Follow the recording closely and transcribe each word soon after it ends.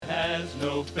has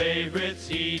no favorites,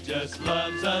 he just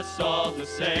loves us all the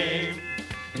same.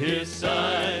 His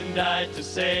Son died to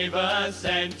save us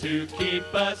and to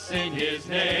keep us in his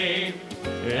name.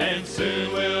 And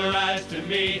soon we'll rise to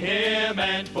meet him,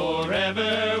 and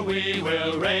forever we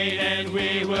will reign, and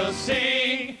we will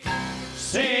sing,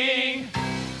 sing,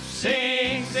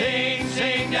 sing, sing,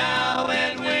 sing now,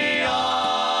 and we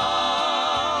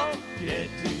all get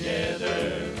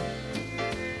together.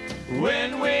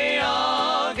 When we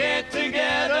all get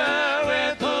together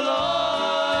with the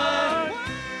Lord,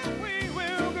 we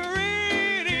will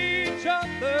greet each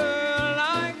other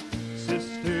like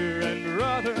sister and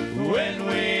brother. When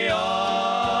we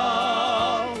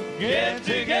all get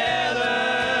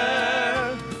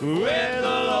together with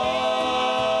the Lord,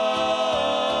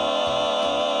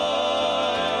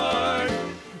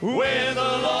 with the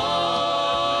Lord.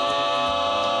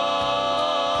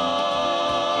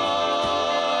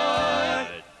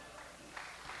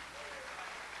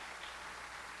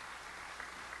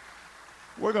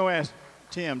 We're going to ask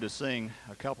Tim to sing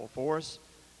a couple for us.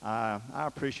 I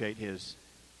appreciate his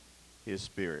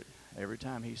spirit. Every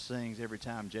time he sings, every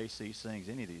time JC sings,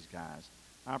 any of these guys,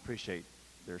 I appreciate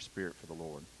their spirit for the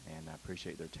Lord, and I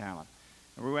appreciate their talent.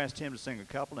 And we're going to ask Tim to sing a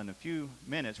couple. In a few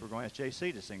minutes, we're going to ask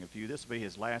JC to sing a few. This will be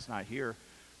his last night here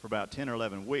for about 10 or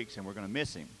 11 weeks, and we're going to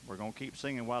miss him. We're going to keep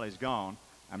singing while he's gone.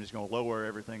 I'm just going to lower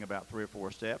everything about 3 or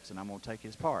 4 steps, and I'm going to take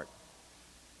his part.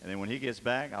 And then when he gets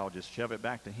back, I'll just shove it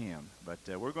back to him. But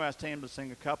we're going to ask Tim to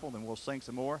sing a couple, then we'll sing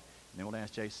some more, and then we'll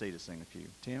ask JC to sing a few.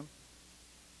 Tim?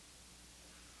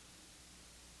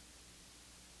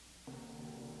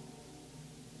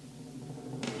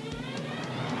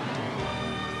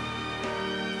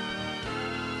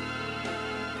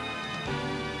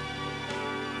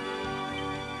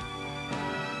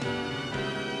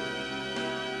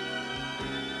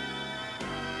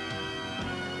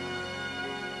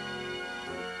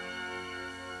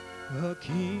 A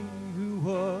king who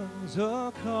was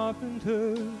a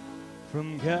carpenter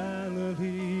from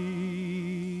Galilee,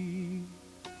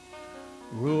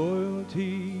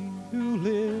 royalty who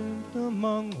lived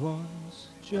among ones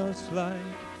just like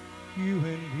you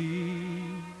and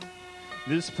me.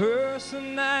 This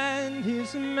person and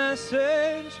his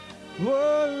message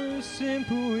were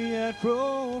simple yet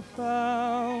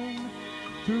profound.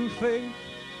 Through faith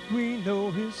we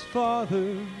know his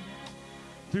Father,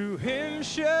 through him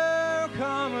share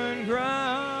common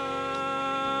ground.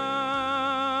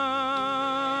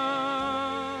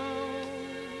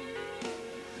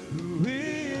 Who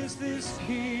is this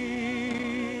king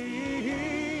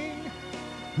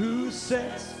who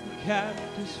sets the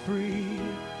captives free?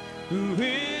 Who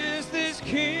is this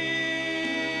king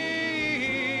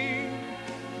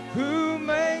who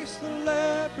makes the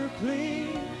leper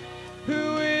clean?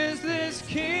 Who is this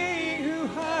king who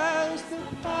has the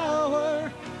power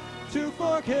to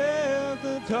forgive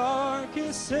the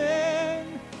darkest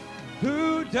sin?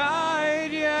 Who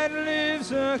died yet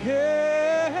lives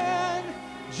again?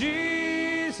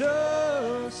 Jesus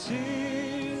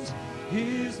is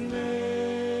his name.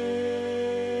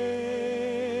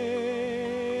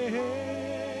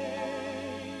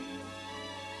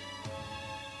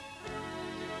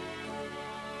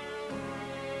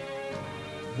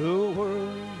 The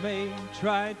world may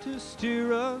try to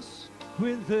steer us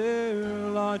with their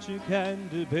logic and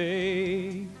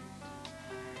debate,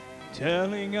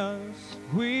 telling us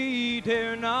we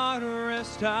dare not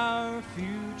rest our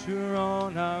future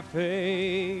on our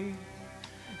faith.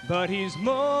 But he's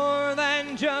more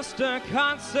than just a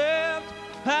concept,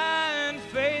 and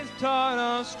faith taught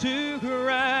us to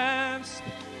grasp.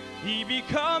 He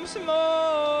becomes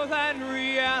more than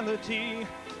reality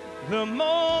the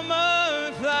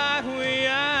moment that we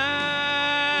ask.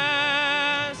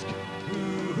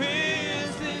 Who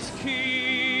is this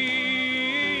king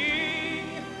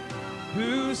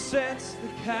who sets the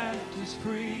captives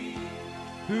free?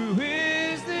 Who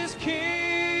is this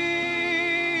king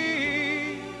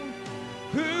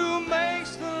who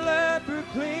makes the leper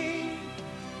clean?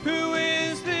 Who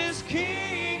is this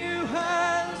king who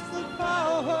has the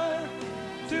power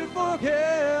to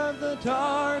forgive the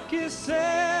darkest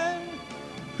sin?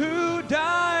 Who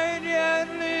died yet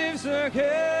lives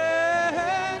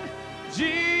again?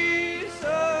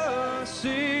 Jesus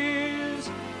is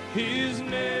his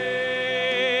name.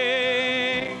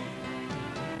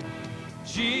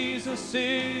 Jesus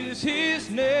is his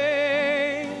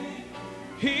name.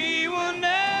 He will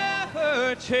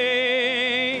never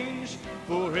change.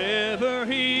 Forever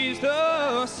he's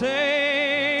the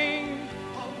same.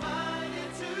 Almighty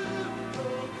to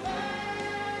proclaim.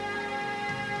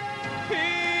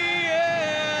 He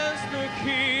is the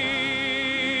King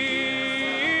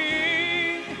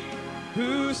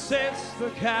who sets the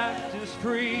captives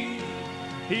free.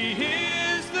 He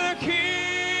is the King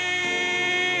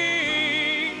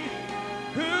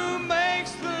who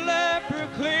makes the leper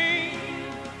clean.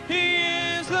 He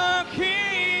is the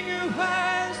King who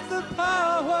has the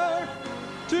power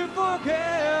to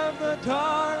forgive the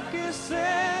darkest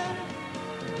sin,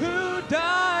 who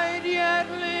died yet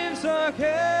lives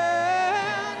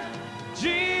again.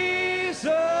 Jesus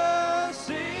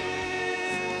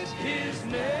is his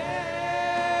name.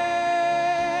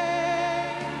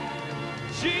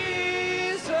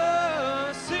 Jesus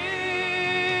is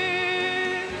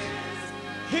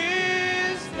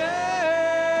his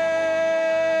name.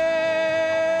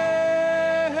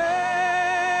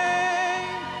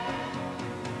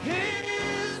 His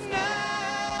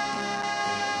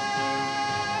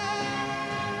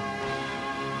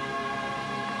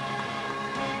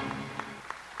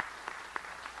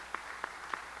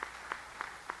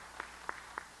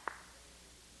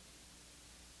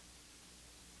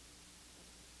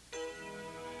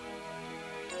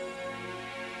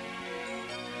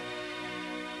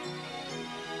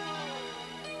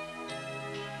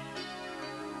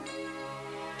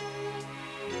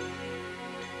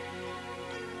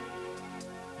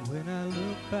When I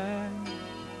look back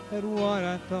at what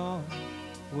I thought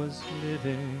was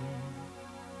living,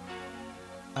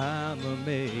 I'm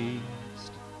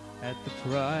amazed at the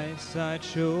price I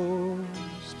chose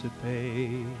to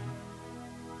pay.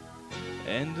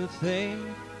 And to think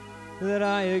that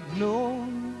I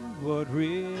ignored what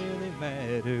really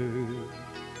mattered,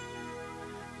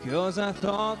 'cause I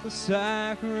thought the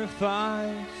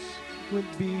sacrifice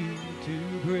would be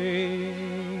too great.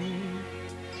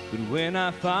 But when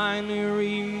I finally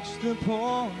reached the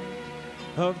point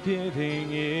of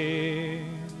giving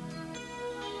in,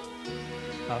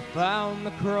 I found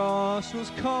the cross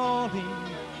was calling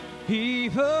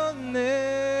even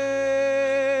then.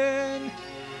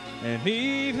 And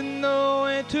even though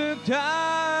it took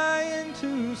dying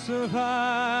to survive,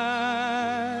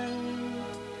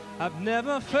 I've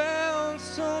never felt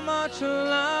so much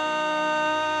alive.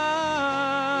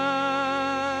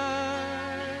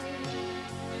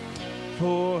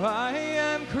 For I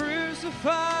am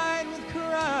crucified with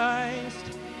Christ,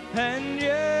 and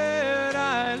yet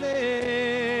I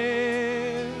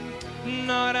live.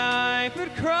 Not I,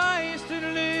 but Christ that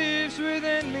lives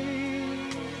within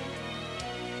me.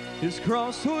 His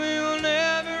cross will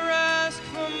never ask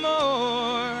for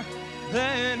more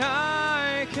than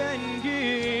I can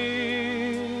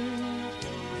give.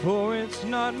 For it's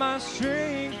not my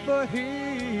strength, but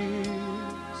His.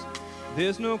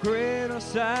 There's no greater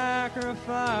sacrifice.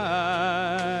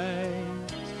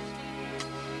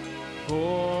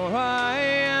 For I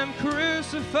am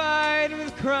crucified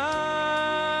with Christ,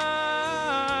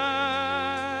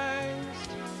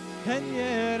 and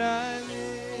yet I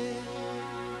live.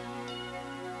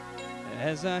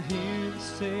 As I hear the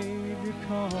Savior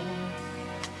call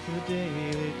for the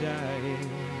daily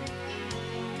dying,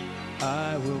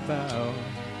 I will bow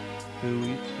the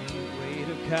weight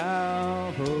of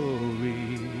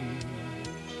Calvary,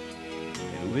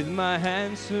 and with my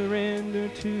hands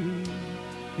surrendered to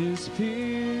His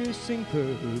piercing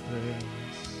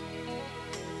purpose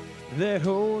that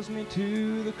holds me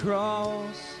to the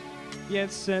cross,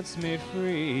 yet sets me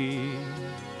free.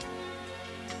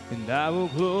 And I will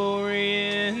glory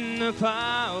in the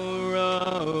power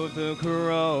of the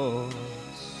cross.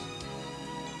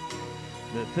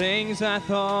 The things I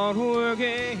thought were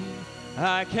gain,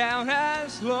 I count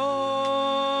as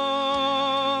loss,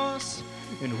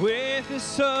 and with His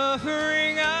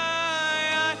suffering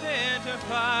I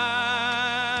identify,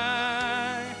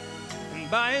 and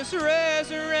by His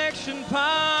resurrection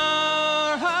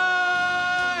power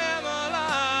I am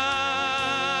alive.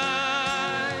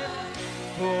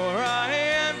 For I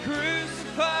am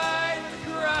crucified with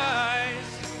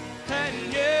Christ, and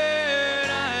yet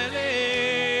I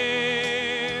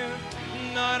live.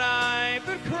 Not I,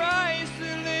 but Christ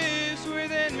who lives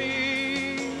within me.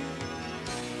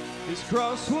 His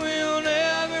cross will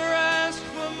never ask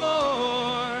for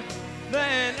more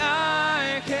than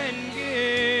I can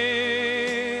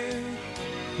give.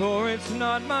 For it's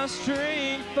not my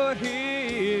strength, but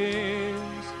His.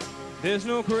 There's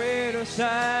no greater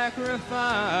sacrifice.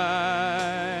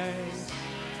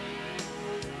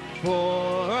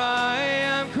 For I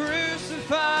am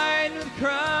crucified with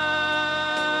Christ,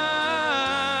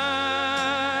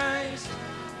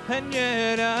 and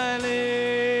yet I live.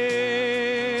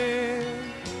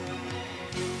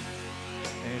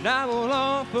 And I will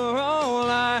offer all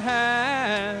I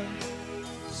have,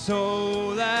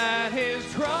 so that His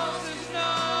cross is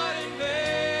not in vain.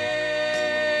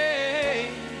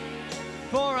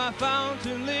 For I found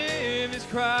to live is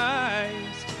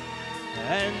Christ,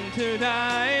 and to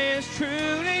die is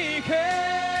truly gain.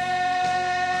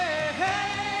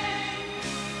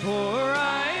 For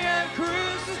I am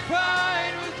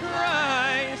crucified with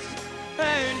Christ,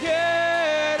 and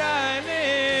yet I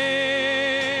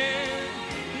live.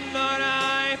 Not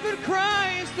I, but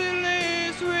Christ that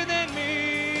lives within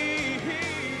me.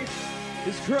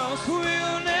 His cross will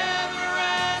never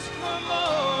ask for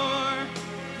more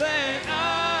than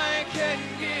I can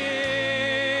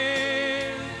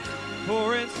give.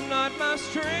 For it's not my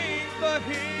strength, but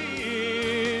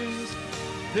His.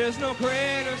 There's no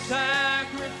greater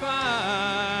sacrifice.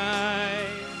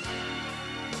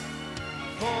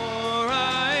 For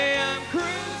I am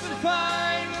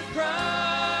crucified with Christ,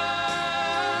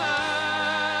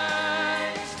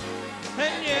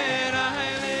 and yet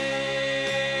I live.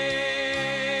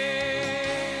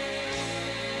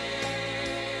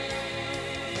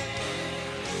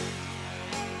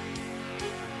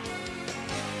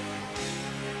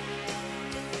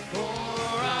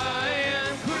 For I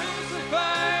am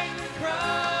crucified with Christ,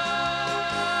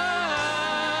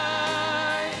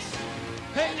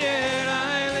 and yet I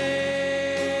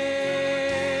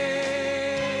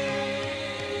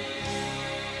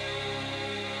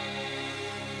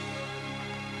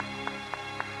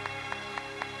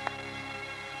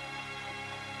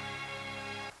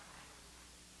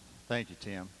Thank you,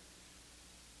 Tim.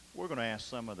 We're going to ask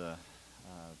some of the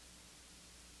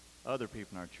other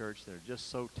people in our church that are just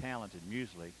so talented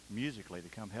musically to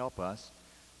come help us.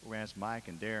 We're going to ask Mike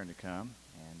and Darren to come,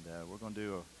 and we're going to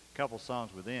do a couple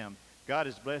songs with them. God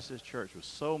has blessed this church with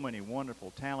so many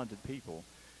wonderful, talented people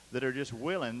that are just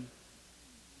willing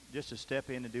just to step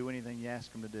in and do anything you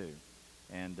ask them to do.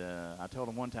 And I told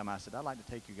them one time, I said, I'd like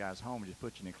to take you guys home and just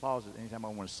put you in the closet. Anytime I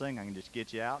want to sing, I can just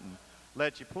get you out and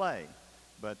let you play.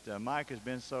 But Mike has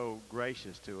been so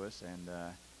gracious to us and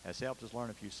has helped us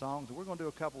learn a few songs. We're going to do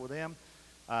a couple with them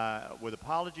with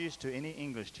apologies to any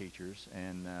English teachers.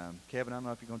 And Kevin, I don't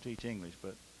know if you're going to teach English,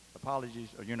 but apologies.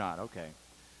 Oh, you're not. Okay.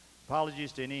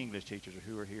 Apologies to any English teachers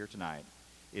who are here tonight.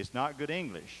 It's not good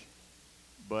English,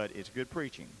 but it's good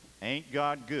preaching. Ain't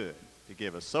God good to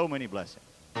give us so many blessings?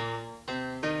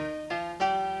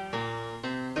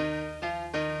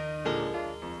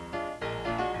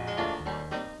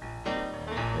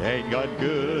 Ain't God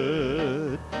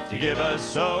good To give us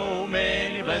so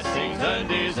many blessings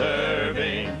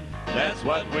undeserving. That's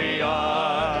what we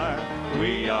are.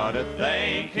 We ought to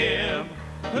thank Him,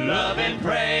 love and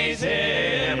praise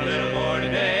Him. A little more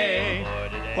today,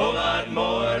 a whole lot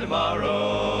more tomorrow.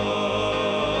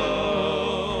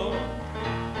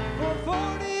 For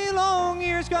 40 long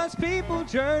years, God's people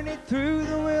journeyed through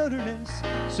the wilderness,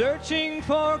 searching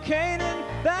for Canaan,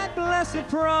 that blessed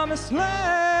promised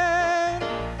land.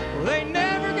 Well, they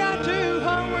never got too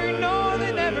hungry, no,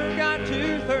 they never got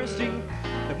too thirsty.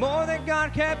 The more that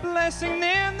God kept blessing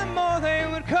them, the more they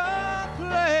would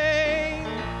complain.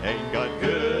 Ain't God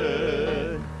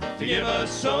good to give us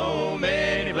so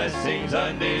many blessings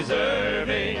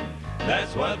undeserving?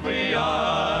 That's what we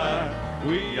are.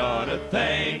 We ought to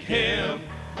thank Him,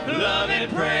 love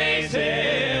and praise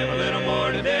Him. A little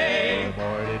more today,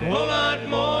 a whole lot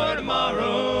more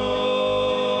tomorrow.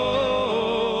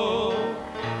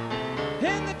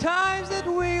 In the times that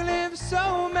we live,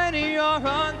 so many are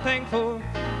unthankful,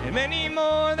 and many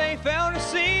more they fail to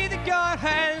see that God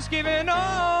has given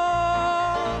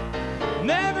all.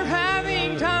 Never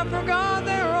having time for God,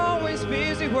 they're always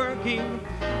busy working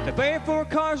to pay for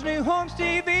cars, new homes,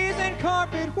 TVs, and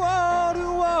carpet wall to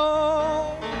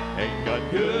wall. Ain't God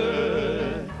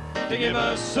good to give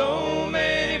us so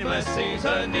many blessings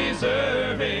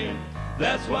undeserving?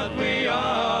 That's what we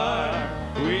are.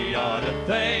 We ought to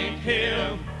thank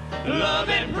Him, love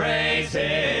and praise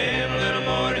Him. A little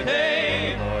more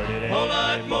today, a whole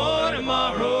lot more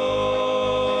tomorrow.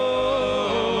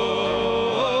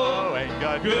 Ain't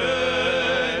God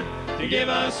good to give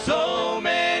us so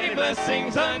many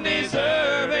blessings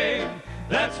undeserving?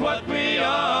 That's what we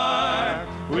are.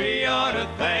 We ought to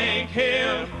thank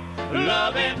Him,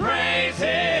 love and praise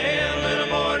Him. A little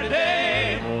more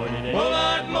today, a whole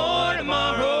lot more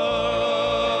tomorrow.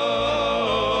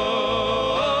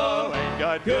 Ain't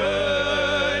God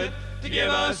good to give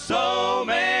us so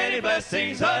many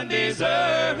blessings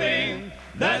undeserving?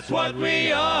 That's what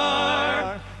we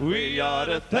are. We ought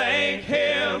to thank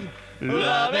Him,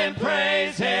 love and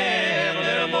praise Him. A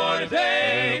little more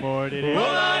today, a whole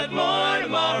lot more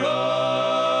tomorrow.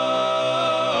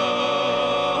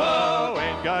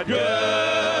 Ain't God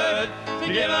good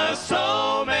to give us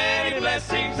so many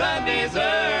blessings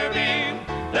undeserving?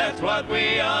 That's what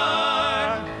we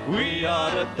are. We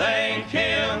ought to thank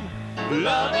Him,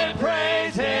 Love and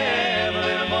praise Him, a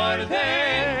little more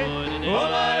today, a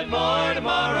lot more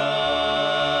tomorrow.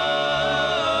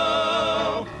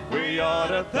 We ought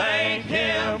to thank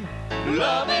Him,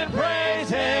 love and praise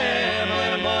Him, a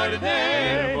little more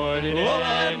today, a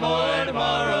lot more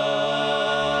tomorrow.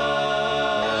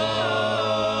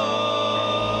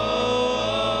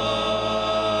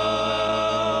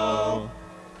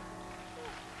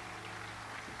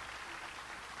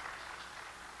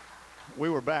 We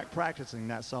were back practicing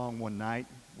that song one night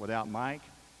without Mike.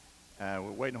 We're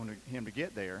waiting on him to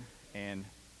get there. And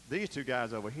these two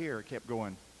guys over here kept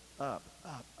going up,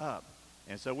 up, up.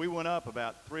 And so we went up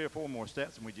about 3 or 4 more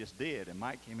steps than we just did. And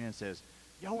Mike came in and says,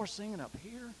 y'all were singing up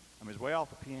here? I mean, it's way off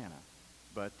the piano.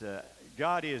 But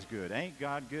God is good. Ain't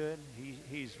God good?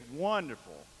 He's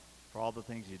wonderful for all the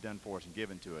things He's done for us and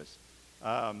given to us.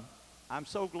 I'm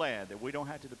so glad that we don't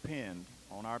have to depend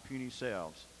on our puny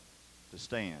selves to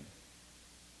stand.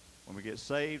 When we get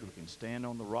saved, we can stand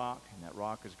on the rock, and that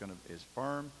rock is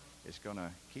firm. It's going to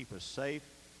keep us safe.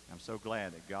 I'm so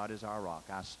glad that God is our rock.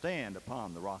 I stand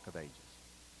upon the rock of ages.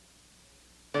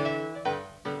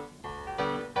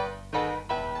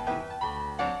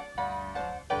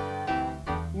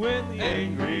 When the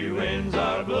angry winds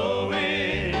are blowing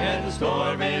and the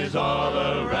storm is all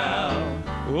around,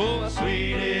 oh, how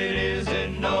sweet it is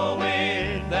in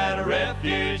knowing that a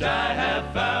refuge I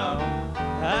have found.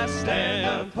 I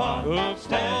stand upon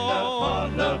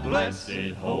the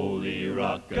blessed holy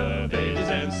rock of ages,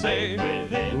 and safe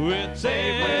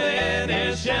within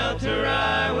His shelter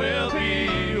I will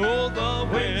be. Oh, the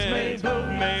winds may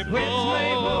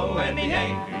blow, and the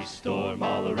angry storm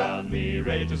all around me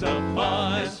rages.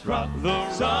 Upon this rock, the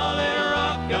solid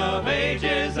rock of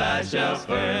ages, I shall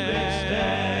firmly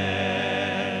stand.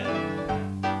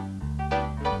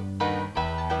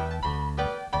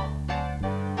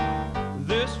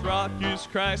 Is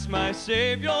Christ my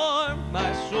Savior,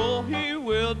 my soul He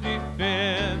will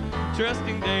defend.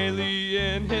 Trusting daily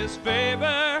in His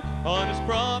favor, on His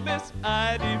promise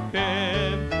I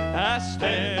depend. I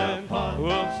stand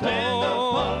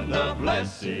upon the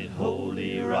blessed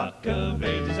holy rock of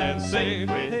ages, and safe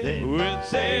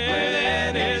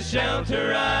within His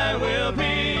shelter I will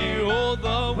be. Oh,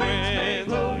 the winds may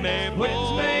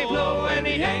blow, and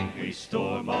the angry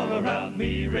storm all around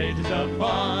me rages.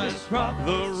 Upon this rock,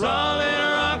 the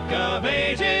solid rock of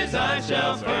ages, I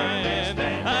shall stand.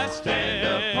 I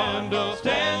stand upon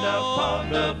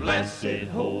the blessed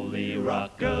holy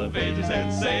rock of ages,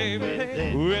 and safe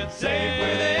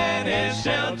within His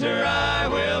shelter I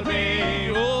will be.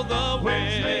 Oh, the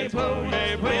winds may blow,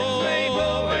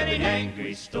 and the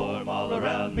angry storm all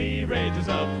around me rages.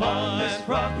 Upon this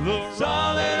rock, the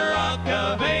solid rock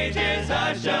of ages,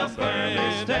 I shall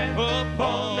firmly stand.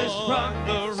 Upon this rock,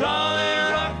 the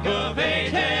solid rock of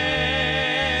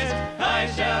ages, I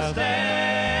shall stand.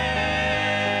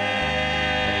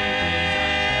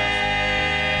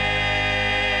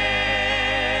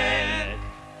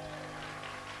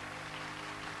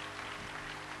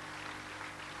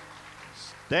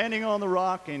 Standing on the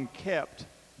rock and kept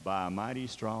by a mighty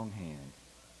strong hand.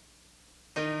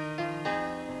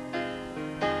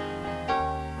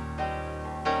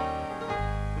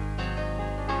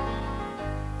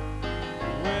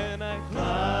 When I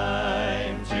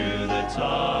climb to the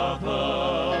top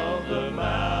of the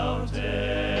mountain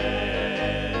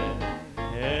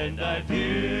and I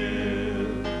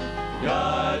view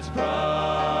God's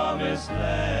promised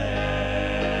land,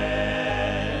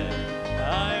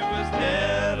 I was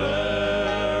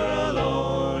never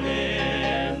alone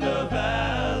in the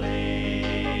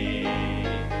valley.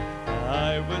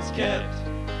 I was kept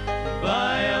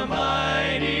by a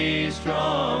mighty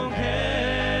strong hand.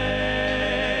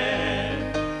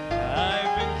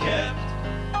 I've been kept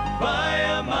by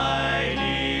a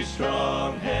mighty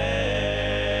strong hand.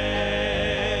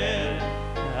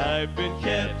 I've been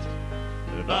kept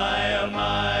by a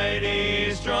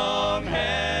mighty strong hand.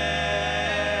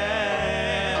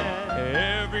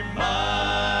 Every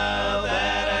mile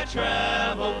that I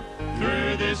travel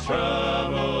through this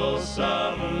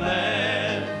troublesome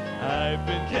land, I've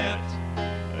been kept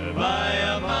by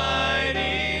a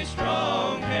mighty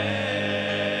strong hand.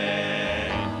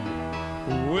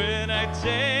 When I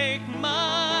take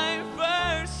my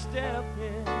first step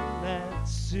in that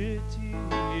city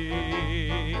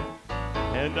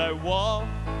and I walk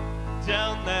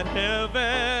down that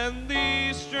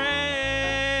heavenly strand,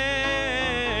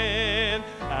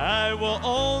 I will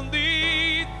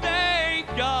only thank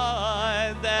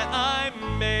God that I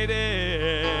made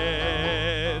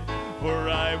it, for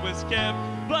I was kept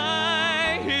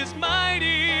by His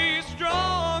mighty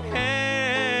strong hand.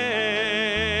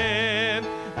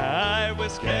 I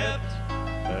was kept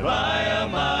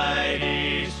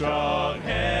strong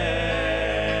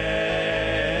hand.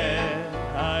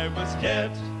 I was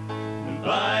kept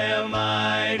by a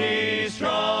mighty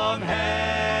strong hand.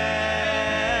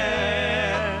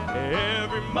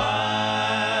 Every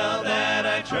mile that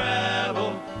I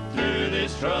traveled through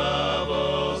this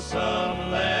troublesome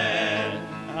land,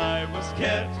 I was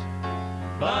kept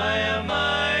by a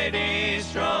mighty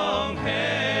strong hand.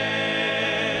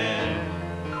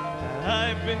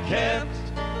 I've been kept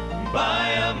by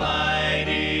a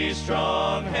mighty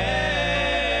strong hand.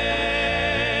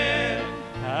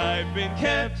 I've been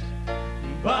kept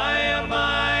by a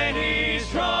mighty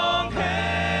strong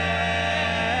hand.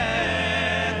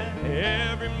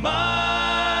 Every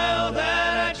mile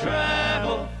that I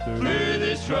travel through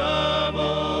this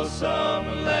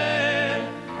troublesome land,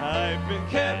 I've been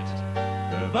kept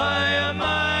by a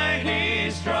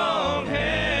mighty strong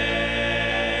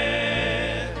hand.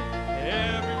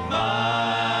 Every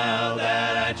mile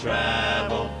that I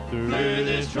travel through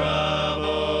this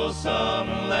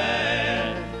troublesome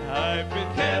land, I've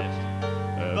been kept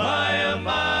by a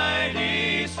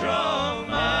mighty strong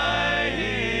hand.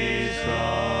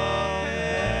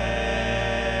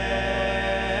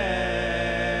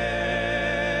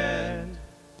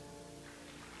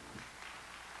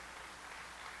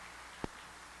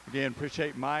 Again,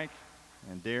 appreciate Mike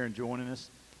and Darren joining us.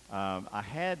 I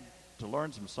had to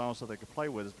learn some songs so they could play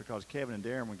with us because Kevin and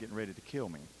Darren were getting ready to kill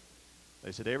me.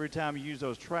 They said, every time you use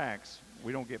those tracks,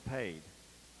 we don't get paid.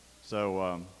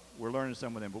 So we're learning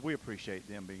some of them, but we appreciate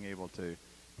them being able to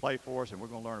play for us, and we're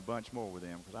going to learn a bunch more with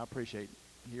them because I appreciate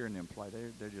hearing them play.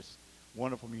 They're just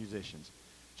wonderful musicians.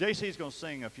 JC's going to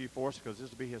sing a few for us because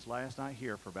this will be his last night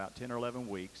here for about 10 or 11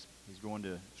 weeks. He's going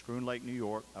to Schroon Lake, New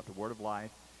York, up to Word of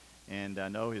Life. And I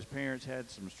know his parents had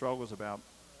some struggles about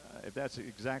if that's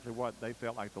exactly what they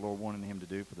felt like the Lord wanted him to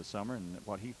do for the summer and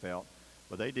what he felt.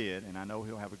 But they did, and I know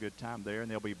he'll have a good time there,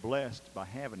 and they'll be blessed by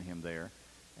having him there.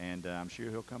 And I'm sure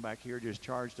he'll come back here just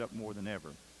charged up more than ever.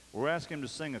 We're asking him to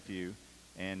sing a few,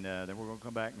 and then we're going to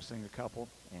come back and sing a couple.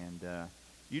 And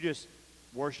you just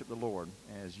worship the Lord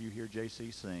as you hear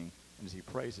JC sing and as he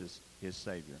praises his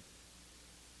Savior.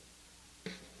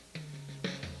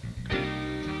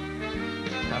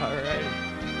 All right.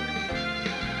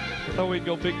 I thought we'd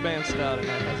go big band style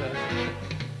tonight. How's that?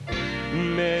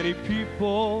 Many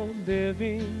people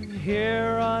living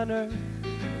here on earth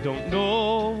don't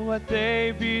know what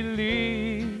they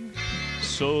believe,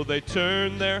 so they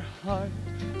turn their heart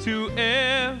to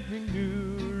every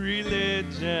new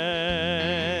religion.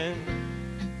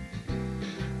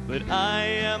 But I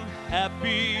am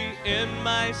happy in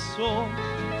my soul,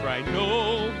 for I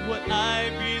know what I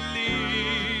believe.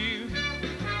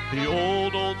 The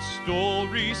old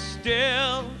story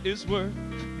still is worth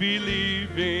believing.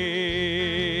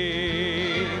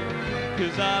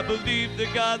 'Cause I believe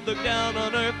that God looked down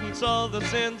on earth and saw the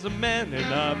sins of men,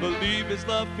 and I believe his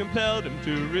love compelled him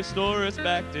to restore us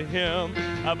back to him.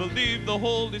 I believe the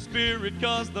Holy Spirit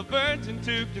caused the virgin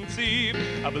to conceive.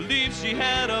 I believe she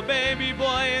had a baby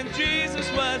boy and Jesus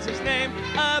was his name.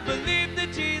 I believe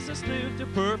that Jesus lived a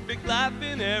perfect life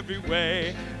in every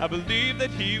way. I believe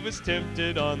that he was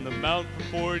tempted on the mount for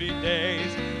 40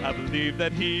 days. I believe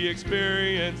that he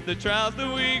experienced the trials that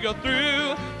we go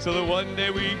through, so that one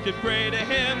day we could pray to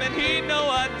him and he'd know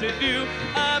what to do.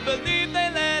 I believe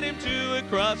they led him to a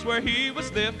cross where he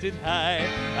was lifted high.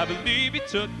 I believe he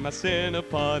took my sin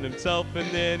upon himself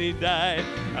and then he died.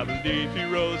 I believe he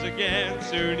rose again,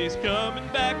 soon he's coming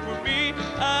back for me.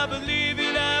 I believe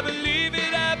it, I believe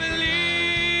it, I believe.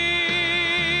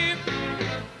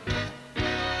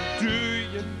 Do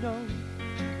you know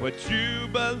what you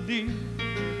believe?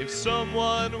 If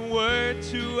someone were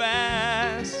to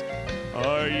ask,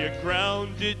 are you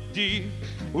grounded deep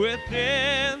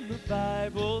within the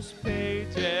Bible's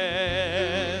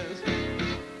pages?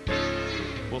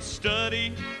 Well,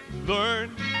 study,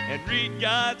 learn, and read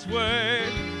God's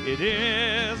Word. It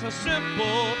is a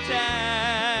simple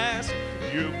task.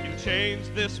 You can change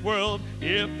this world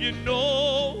if you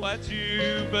know what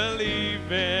you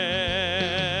believe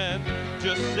in.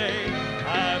 Just say,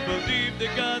 I believe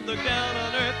that God looked down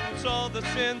on earth and saw the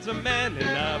sins of men,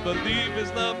 and I believe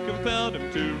his love compelled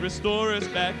him to restore us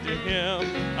back to him.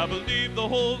 I believe the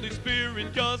Holy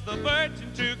Spirit caused the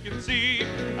virgin to conceive.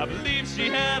 I believe she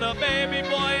had a baby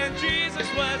boy and Jesus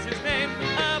was his name.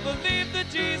 I believe that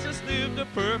Jesus lived a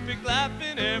perfect life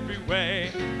in every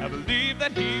way. I believe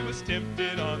that he was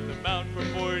tempted on the mount for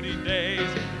 40 days.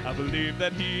 I believe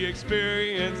that he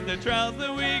experienced the trials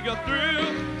that we go through,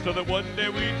 so that one day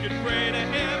we could pray to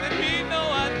him and he'd know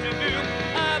what to do.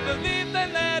 I believe they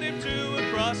led him to a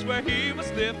cross cross where he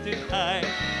was lifted high.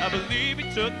 I believe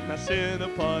he took my sin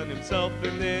upon himself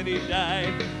and then he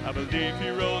died. I believe he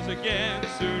rose again,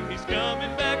 soon he's coming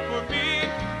back for me.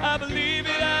 I believe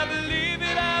it, I believe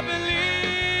it, I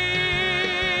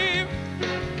believe.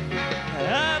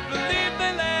 I believe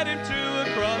they led him to a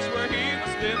cross where he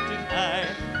was lifted high.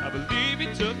 I believe he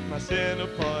took my sin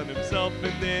upon himself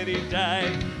and then he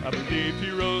died. I believe he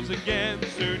rose again,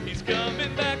 soon he's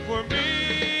coming back for me.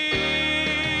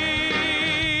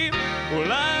 Well,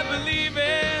 I believe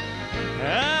it,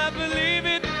 I believe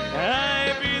it,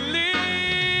 I believe.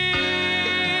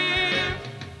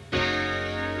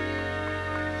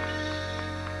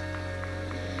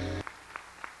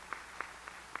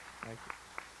 Thank you.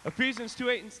 Ephesians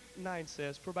 2:8-9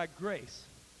 says, "For by grace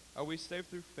are we saved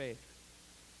through faith.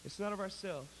 It's not of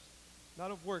ourselves,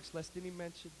 not of works, lest any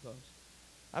man should boast."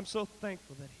 I'm so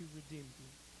thankful that he redeemed me.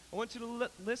 I want you to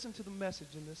listen to the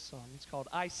message in this song. It's called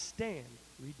 "I Stand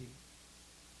Redeemed."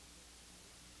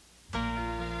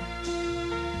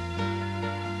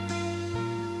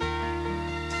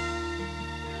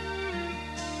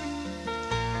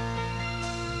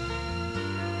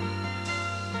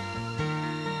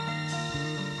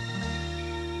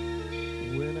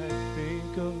 When I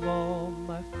think of all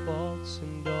my faults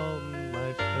and all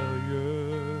my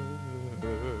failures,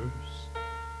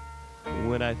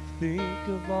 when I think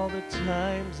of all the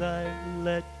times I've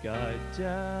let God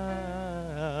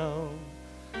down,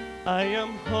 I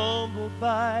am humbled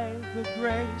by the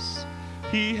grace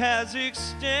he has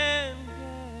extended.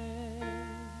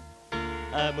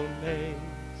 I'm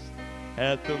amazed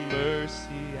at the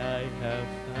mercy I have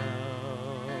found.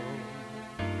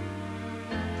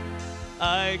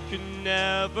 I could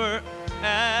never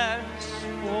ask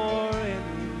for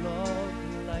any love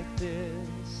like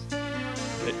this.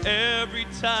 But every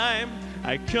time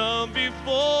I come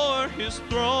before his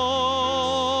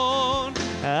throne,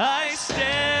 I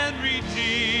stand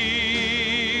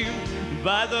redeemed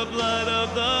by the blood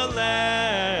of the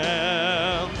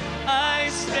Lamb. I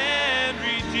stand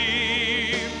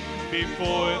redeemed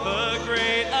before the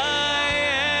great I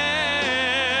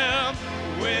am.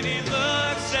 When he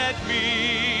looks at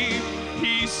me,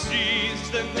 he sees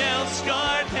the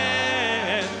nail-scarred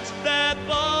hands that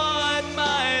bought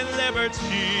my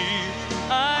liberty.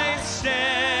 I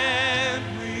stand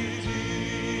redeemed.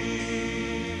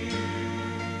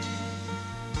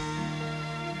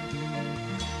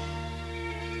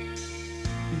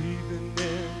 Even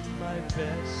in my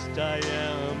best, I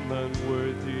am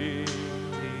unworthy.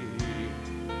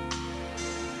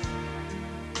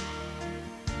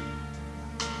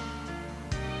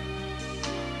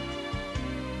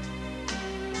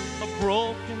 A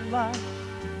broken life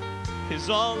is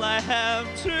all I have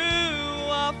to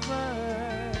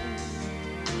offer,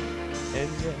 and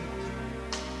yet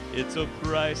it's a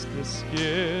priceless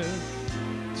gift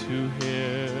to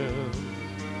him.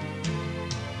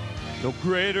 No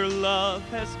greater love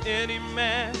has any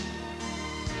man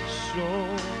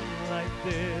shown like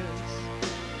this.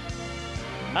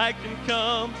 I can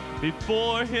come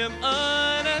before him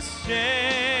unashamed,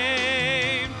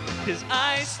 'cause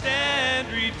I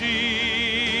stand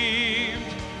redeemed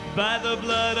by the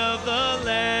blood of the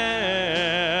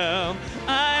Lamb.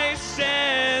 I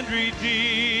stand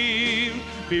redeemed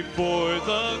before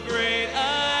the great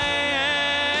I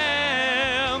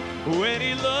am. When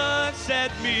he looks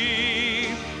at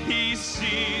me, he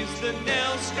sees the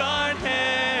nail-scarred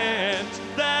hands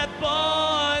that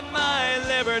bought my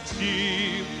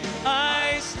liberty.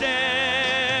 I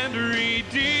stand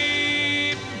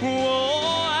redeemed.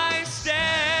 Oh, I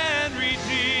stand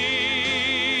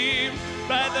redeemed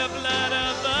by the blood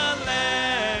of the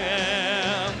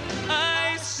Lamb.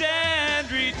 I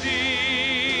stand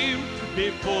redeemed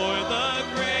before the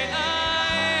great I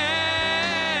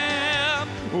am.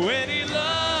 When he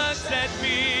looks at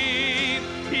me,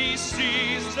 he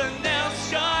sees the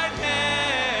nail-scarred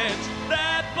hands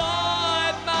that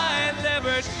bought my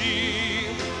liberty.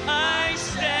 I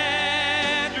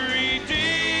stand redeemed.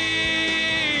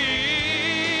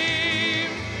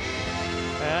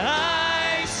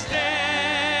 I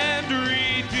stand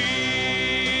redeemed.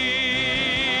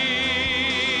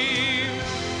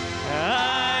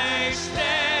 I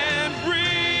stand redeemed.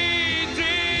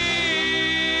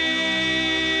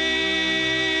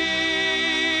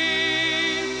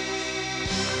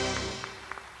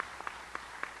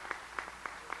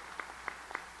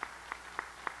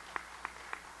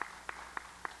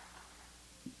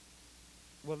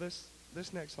 Well, this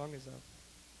next song is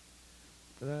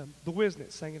the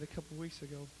Wisnets sang it a couple weeks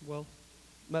ago. Well,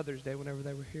 Mother's Day, whenever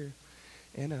they were here,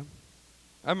 and I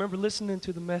remember listening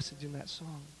to the message in that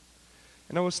song,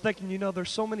 and I was thinking, there's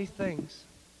so many things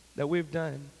that we've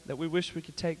done that we wish we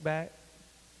could take back.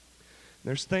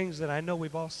 There's things that I know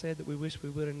we've all said that we wish we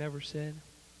would have never said.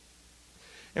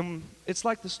 And it's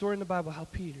like the story in the Bible, how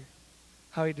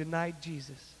he denied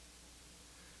Jesus.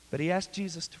 But he asked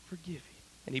Jesus to forgive him.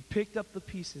 And he picked up the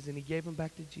pieces and he gave them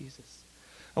back to Jesus.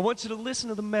 I want you to listen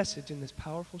to the message in this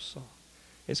powerful song.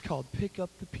 It's called Pick Up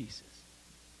the Pieces.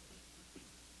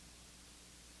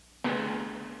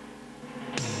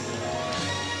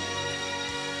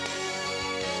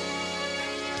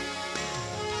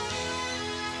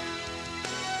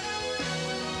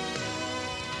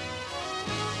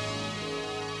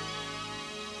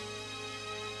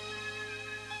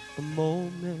 A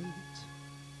moment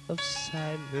of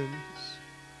silence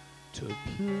took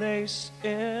place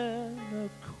in a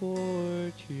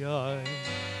courtyard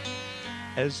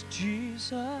as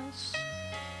Jesus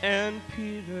and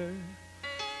Peter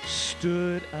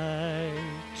stood eye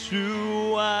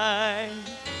to eye.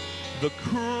 The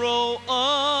crow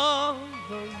of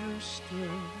the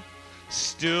rooster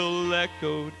still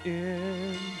echoed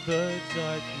in the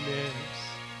darkness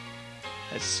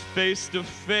as face to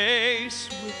face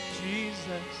with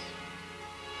Jesus,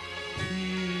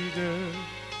 Peter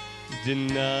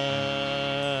denied.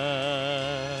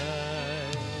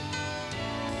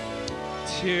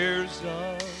 Tears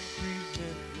of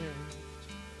resentment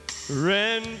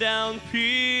ran down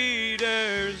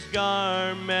Peter's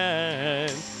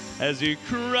garment as he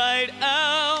cried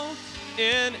out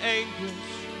in anguish,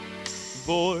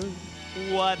 Lord,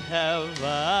 what have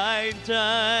I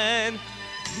done?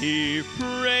 He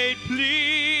prayed,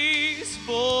 please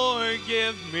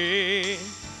forgive me.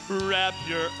 Wrap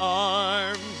your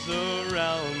arms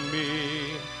around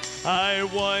me. I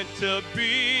want to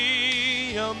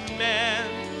be a man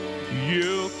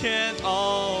you can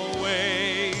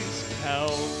always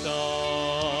count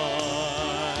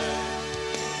on.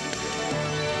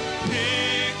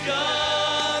 Pick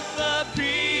up the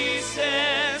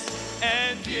pieces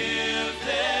and give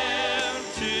them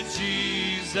to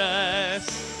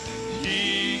Jesus.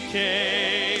 He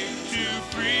came to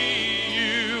free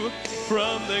you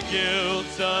from the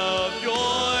guilt of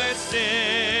your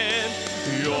sin.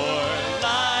 Your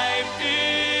life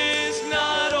is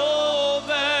not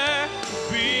over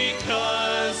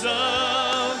because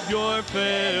of your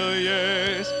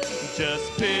failures.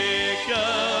 Just pick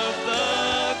up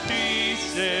the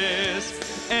pieces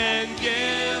and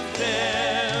give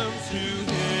them to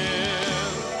Him.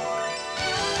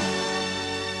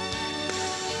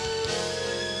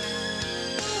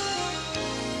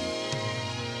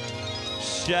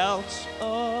 Shouts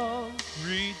of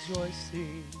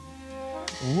rejoicing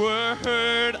were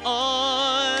heard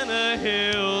on a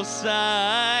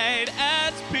hillside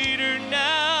as Peter,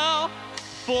 now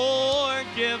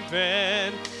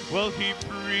forgiven, well, he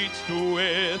preached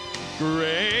with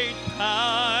great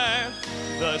power.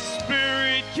 The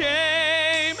Spirit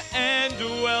came and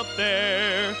dwelt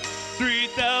there.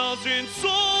 3,000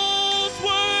 souls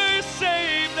were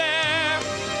saved there.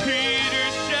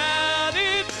 Peter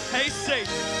shouted, hey, say,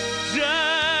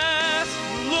 just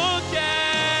look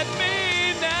at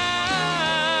me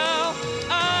now.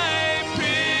 I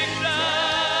picked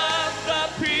up the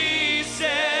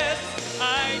pieces.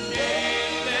 I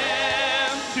gave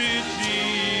them to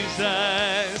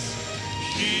Jesus.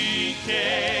 He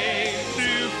came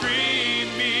to free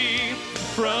me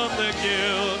from the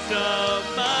guilt of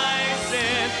my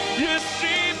sin. You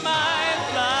see, my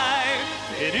life,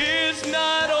 it is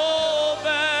not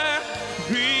over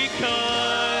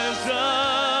because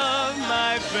of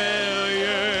my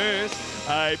failures.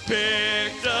 I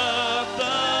picked up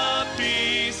the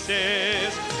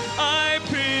pieces. I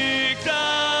picked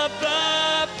up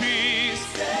the piece.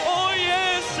 Oh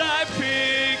yes, I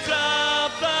picked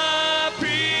up the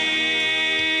pieces.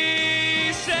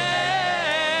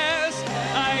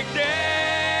 I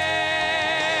gave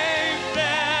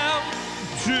them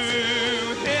to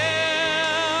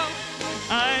Him.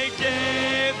 I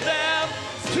gave them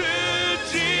to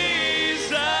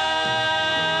Jesus.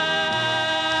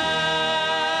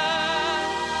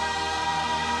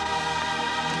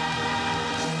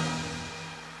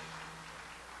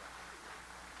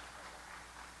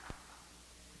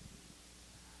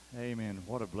 Amen.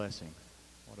 What a blessing.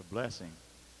 What a blessing.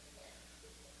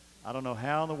 I don't know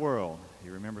how in the world he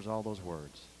remembers all those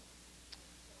words.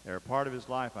 They're a part of his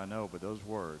life, I know, but those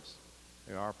words,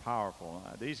 they are powerful.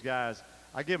 These guys,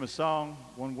 I give them a song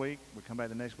one week. We come back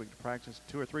the next week to practice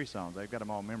 2 or 3 songs. They've got them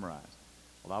all memorized.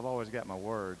 Well, I've always got my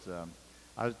words.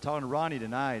 I was talking to Ronnie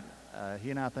tonight.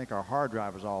 He and I think our hard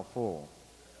drive is all full.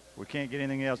 We can't get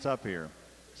anything else up here.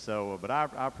 So, but I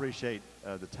appreciate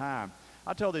the time.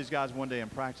 I told these guys one day in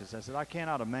practice, I said, I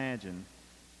cannot imagine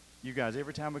you guys,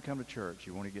 every time we come to church,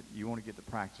 you want to get the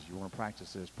practice. You want to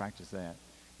practice this, practice that.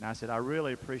 And I said, I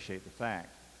really appreciate the fact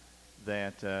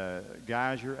that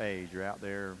guys your age are out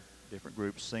there, different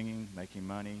groups, singing, making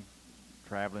money,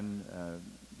 traveling,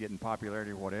 getting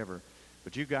popularity or whatever.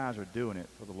 But you guys are doing it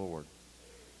for the Lord.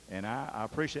 And I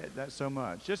appreciate that so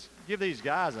much. Just give these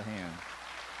guys a hand.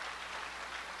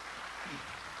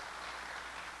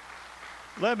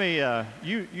 Let me,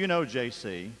 you know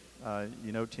JC,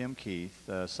 you know Tim Keith.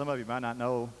 Some of you might not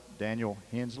know Daniel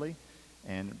Hensley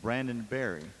and Brandon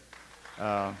Berry.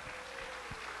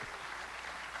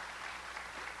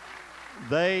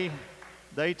 They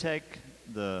take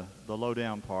the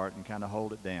low-down part and kind of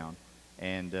hold it down.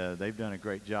 And they've done a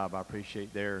great job. I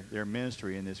appreciate their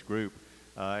ministry in this group.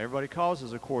 Everybody calls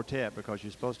us a quartet because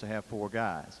you're supposed to have 4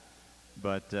 guys.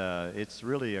 But it's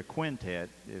really a quintet.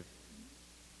 If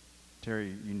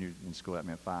Terry, you knew in school that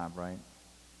meant 5, right?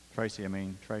 Tracy.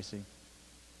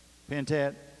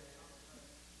 Pentet?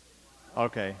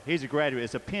 Okay, he's a graduate.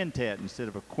 It's a pentet instead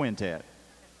of a quintet.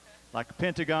 Like a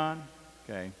pentagon?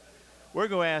 Okay. We're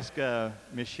going to ask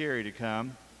Miss Sherry to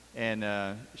come. And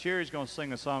Sherry's going to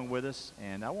sing a song with us.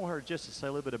 And I want her just to say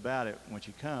a little bit about it when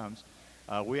she comes.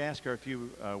 We asked her a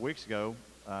few weeks ago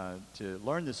to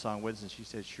learn this song with us, and she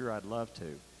said, sure, I'd love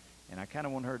to. And I kind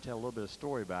of want her to tell a little bit of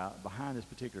story behind this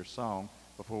particular song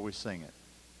before we sing it.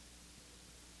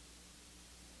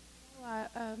 Well,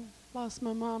 I lost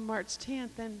my mom March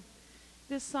 10th, and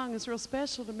this song is real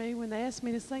special to me. When they asked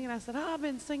me to sing it, I said, I've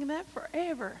been singing that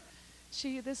forever.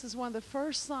 This is one of the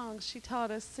first songs she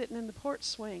taught us sitting in the porch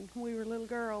swing when we were little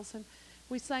girls. And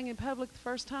we sang in public the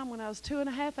first time when I was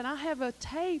 2.5, and I have a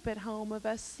tape at home of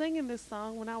us singing this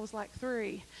song when I was like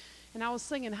 3. And I was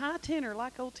singing high tenor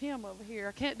like old Tim over here.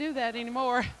 I can't do that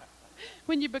anymore.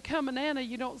 When you become a nana,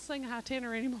 you don't sing high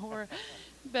tenor anymore.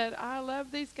 But I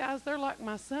love these guys. They're like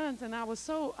my sons, and I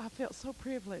felt so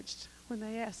privileged when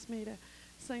they asked me to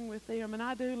sing with them. And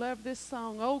I do love this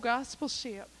song, Old Gospel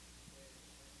Ship.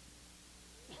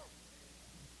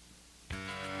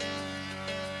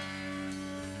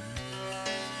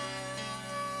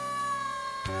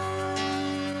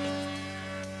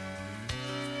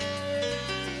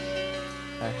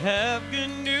 I have good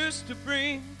news to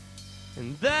bring,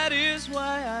 and that is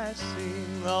why I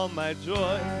sing. All my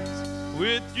joys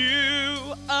with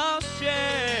you I'll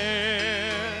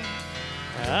share.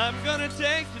 I'm gonna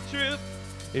take the trip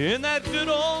in that good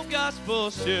old gospel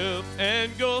ship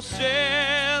and go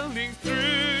sailing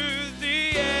through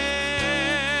the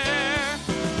air.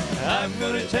 I'm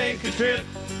gonna take a trip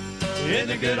in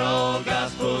the good old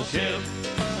gospel ship.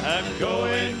 I'm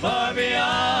going far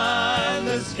beyond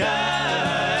the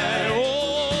sky.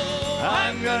 Oh,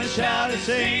 I'm gonna shout and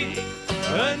sing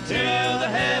until the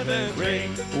heavens ring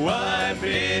while I'm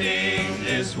bidding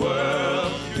this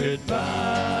world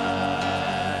goodbye.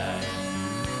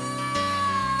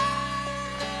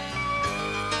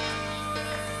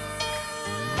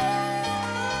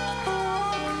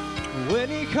 When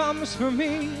he comes for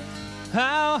me,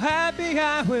 how happy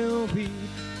I will be,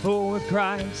 for with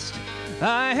Christ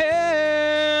I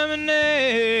am an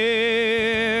heir.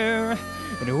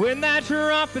 And when that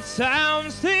trumpet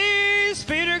sounds, these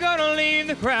feet are gonna leave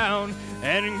the ground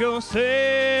and go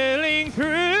sailing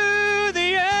through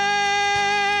the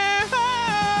air.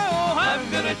 Oh, I'm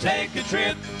gonna take a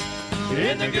trip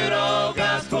in the good old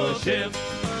gospel ship.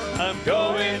 I'm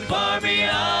going far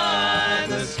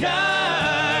beyond the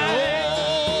sky.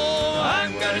 Oh,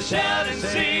 I'm gonna shout and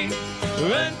sing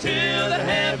until the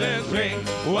heavens ring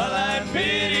while I'm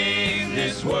bidding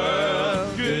this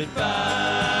world goodbye.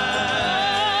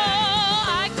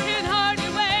 I can hardly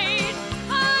wait.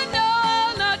 I know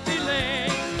I'll not delay,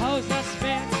 'cause I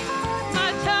spent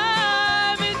my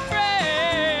time in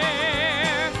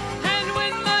prayer. And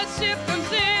when my ship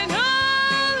comes in,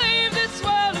 I'll leave this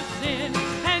world of sin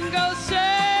and go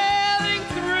sailing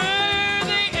through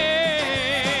the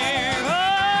air. Oh,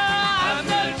 I'm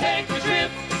gonna take a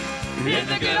trip in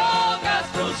the good old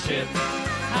gospel ship.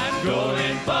 I'm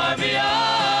going far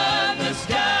beyond the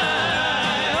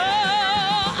sky.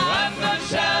 Oh, I'm gonna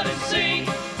shout and sing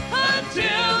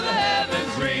until the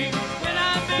heavens ring when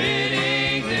I'm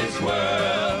bidding this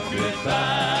world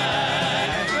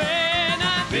goodbye. When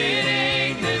I'm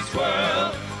bidding this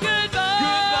world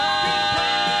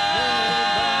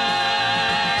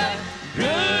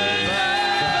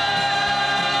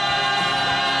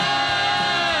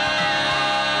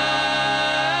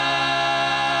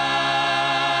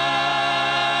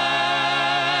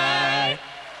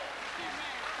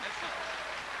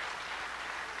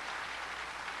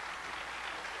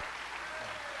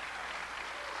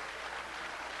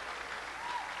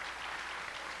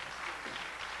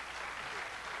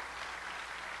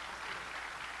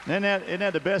Isn't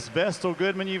that the best Vestal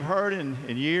Goodman you've heard in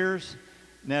years?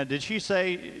 Now, did she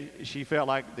say she felt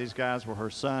like these guys were her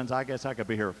sons? I guess I could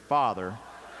be her father.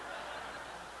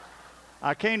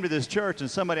 I came to this church,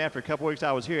 and somebody after a couple weeks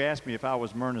I was here asked me if I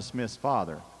was Myrna Smith's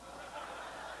father.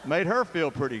 Made her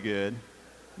feel pretty good.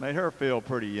 Made her feel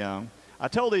pretty young. I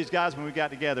told these guys when we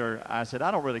got together, I said,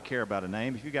 I don't really care about a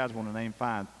name. If you guys want a name,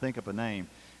 fine, think up a name.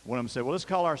 One of them said, well, let's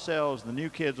call ourselves the new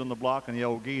kids on the block and the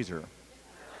old geezer.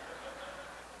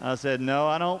 I said, no,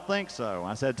 I don't think so.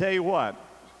 I said, tell you what,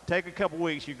 take a couple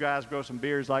weeks, you guys grow some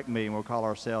beards like me, and we'll call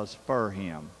ourselves Fur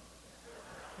Him.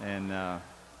 And,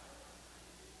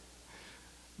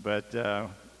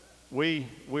 we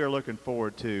are looking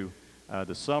forward to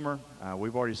the summer.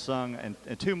 We've already sung,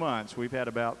 in 2 months, we've had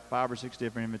about 5 or 6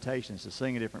 different invitations to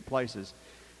sing in different places.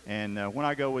 And when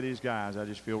I go with these guys, I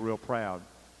just feel real proud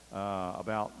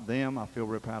about them. I feel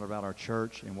real proud about our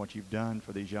church and what you've done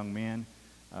for these young men.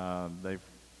 They've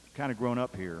kind of grown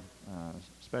up here,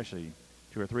 especially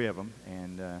 2 or 3 of them,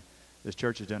 and this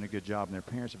church has done a good job, and their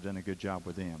parents have done a good job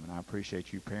with them. And I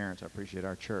appreciate you parents. I appreciate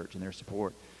our church and their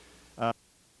support.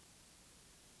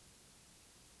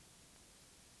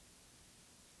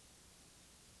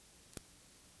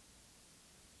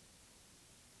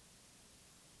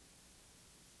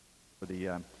 For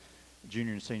the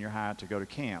junior and senior high to go to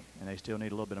camp, and they still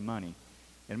need a little bit of money.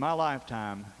 In my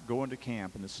lifetime, going to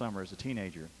camp in the summer as a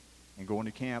teenager and going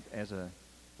to camp as an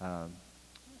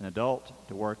adult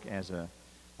to work as a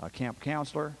camp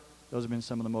counselor, those have been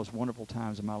some of the most wonderful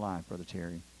times of my life, Brother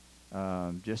Terry.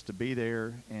 Just to be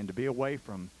there and to be away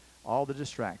from all the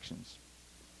distractions,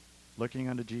 looking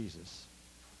unto Jesus,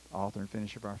 author and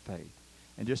finisher of our faith,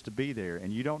 and just to be there.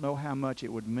 And you don't know how much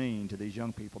it would mean to these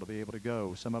young people to be able to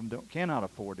go. Some of them cannot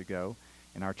afford to go,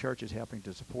 and our church is helping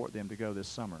to support them to go this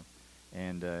summer.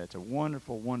 And it's a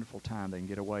wonderful, wonderful time they can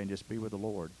get away and just be with the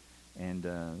Lord. And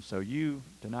so you,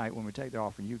 tonight, when we take the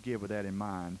offering, you give with that in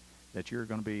mind, that you're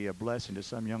going to be a blessing to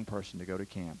some young person to go to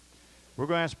camp. We're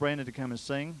going to ask Brandon to come and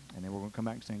sing, and then we're going to come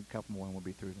back and sing a couple more, and we'll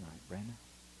be through tonight. Brandon?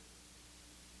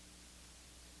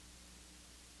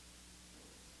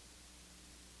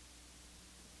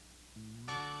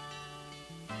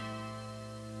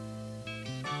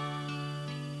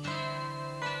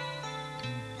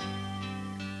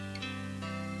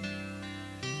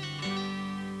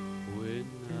 When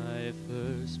I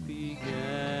first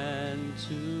began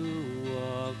to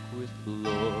walk with the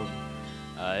Lord,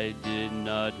 I did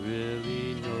not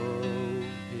really know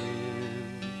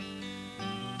Him.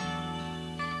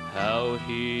 How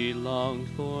He longed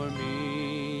for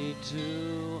me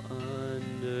to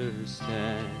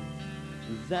understand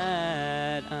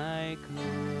that I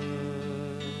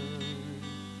could.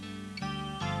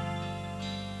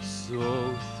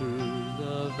 So through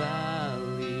the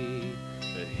valley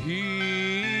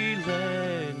He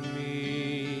led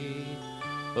me,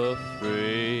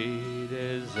 afraid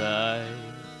as I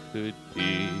could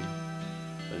be,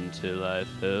 until I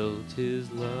felt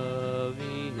His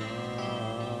loving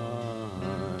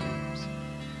arms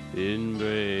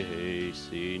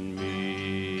embracing me.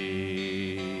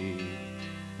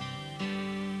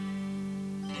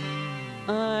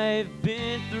 I've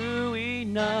been through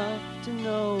enough to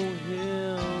know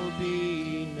He'll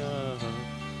be enough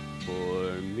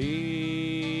for me,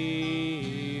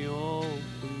 oh,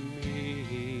 for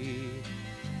me.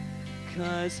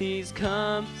 'Cause He's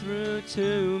come through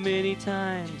too many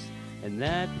times, and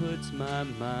that puts my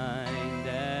mind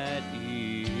at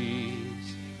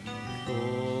ease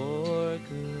for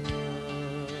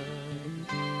good.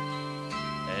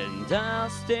 And I'll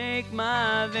stake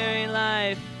my very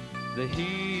life that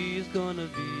He's gonna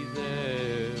be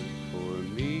there for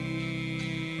me.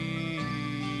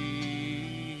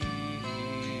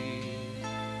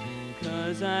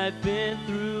 'Cause I've been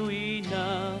through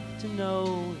enough to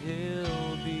know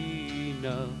He'll be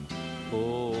enough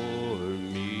for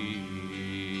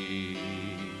me.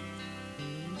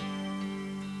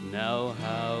 Now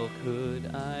how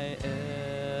could I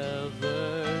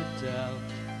ever doubt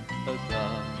a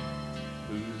God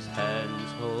whose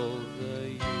hands hold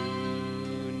the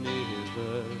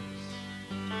universe?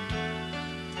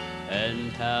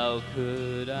 And how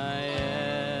could I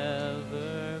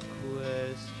ever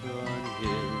question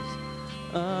His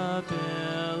ability?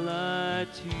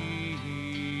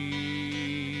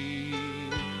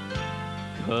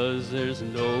 'Cause there's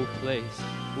no place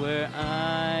where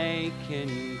I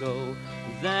can go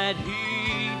that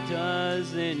He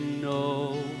doesn't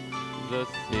know. The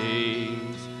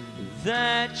things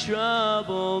that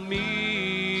trouble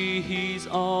me, He's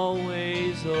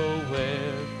always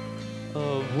aware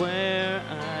of where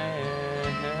I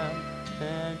am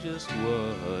and just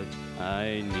what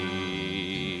I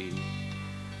need.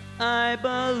 I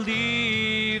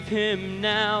believe him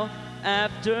now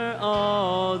after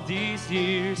all these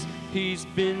years. He's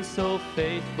been so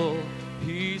faithful,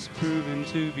 he's proven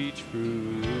to be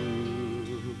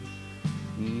true.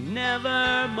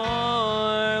 Nevermore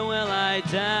will I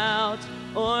doubt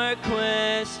or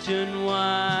question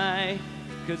why,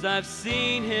 'cause I've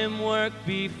seen him work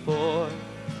before,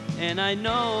 and I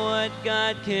know what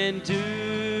God can do.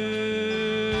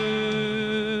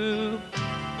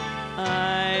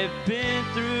 I've been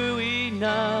through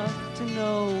enough to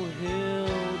know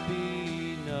he'll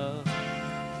be enough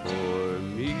for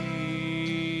me.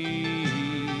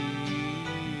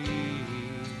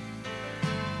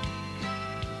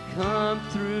 Come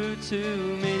through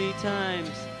too many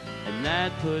times, and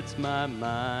that puts my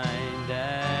mind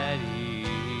at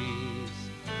ease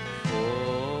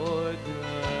for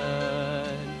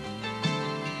good.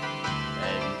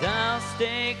 And I'll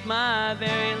stake my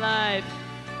very life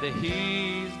that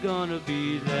he's gonna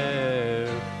be there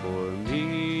for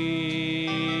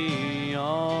me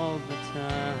all the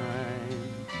time.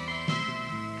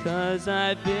 'Cause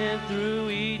I've been through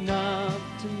enough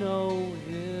to know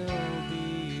he'll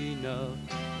be enough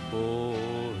for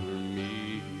me.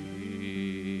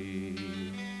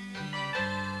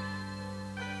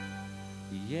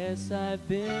 Yes, I've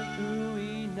been through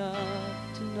enough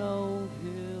to know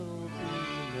he'll be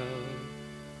enough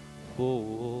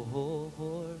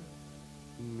for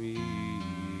me.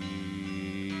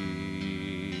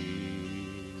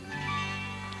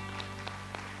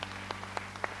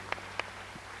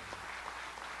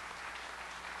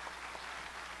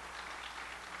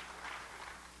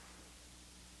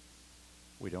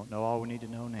 We don't know all we need to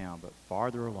know now, but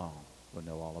farther along, we'll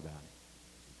know all about it.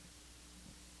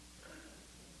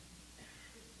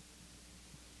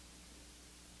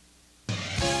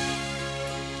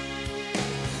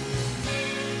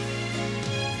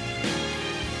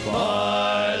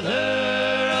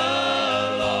 Farther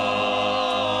along,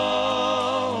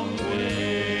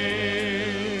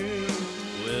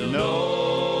 we'll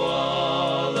know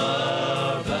all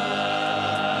about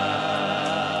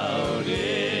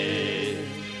it.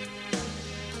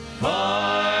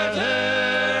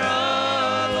 Farther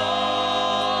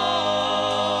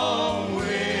along,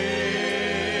 we'll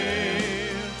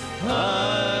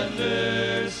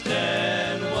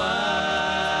understand why.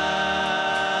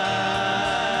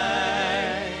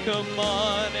 Come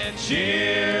on and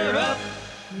cheer up,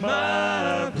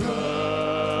 my brother.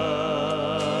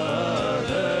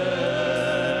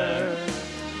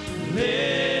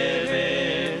 Live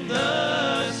in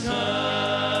the sunshine.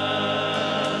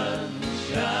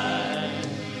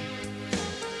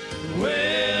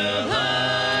 We'll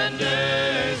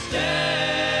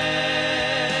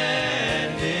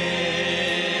understand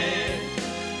it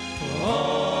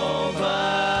all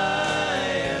by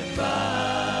and by.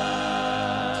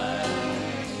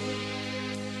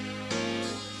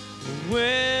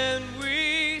 When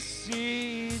we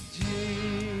see Jesus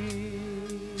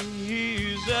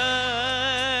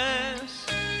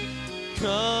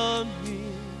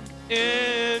coming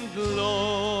in glory,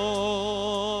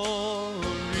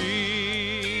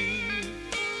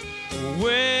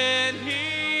 when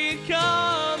he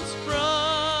comes from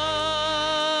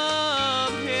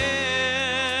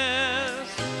his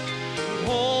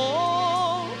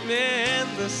home in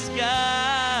the sky,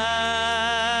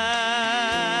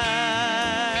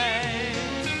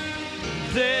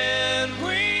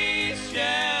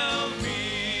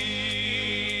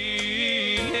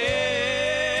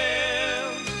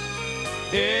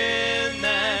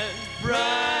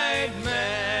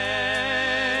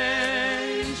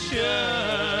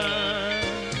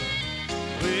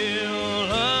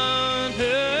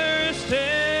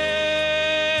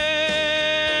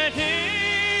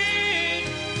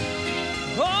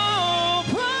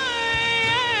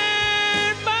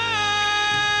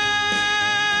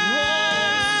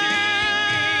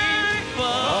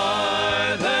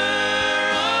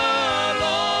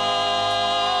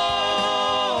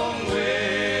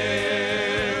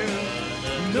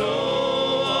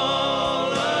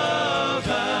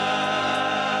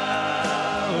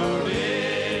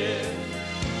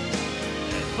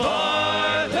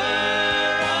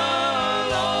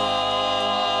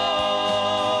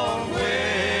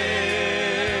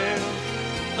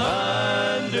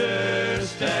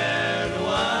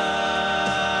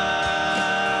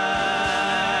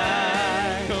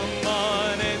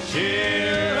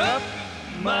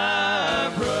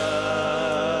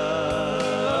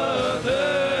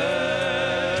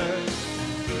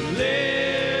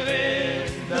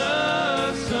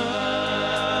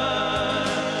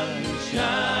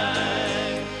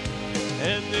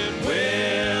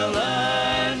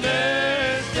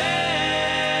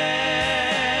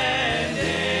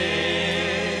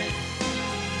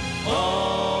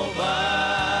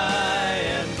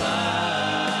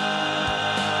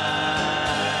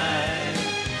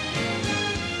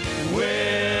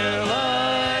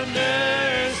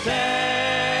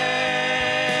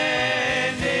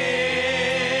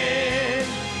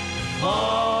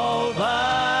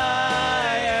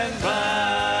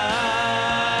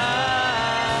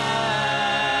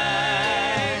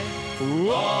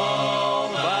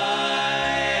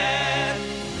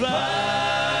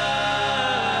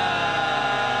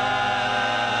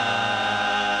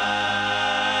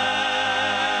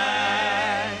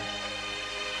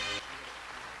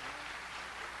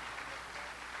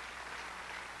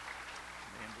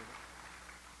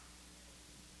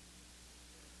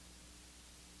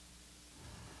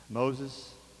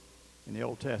 Moses, in the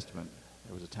Old Testament,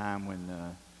 there was a time when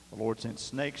the Lord sent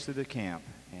snakes through the camp,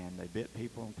 and they bit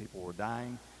people, and people were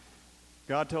dying.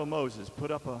 God told Moses,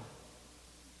 put up a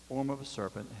form of a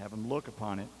serpent, have them look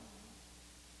upon it,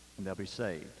 and they'll be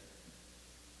saved.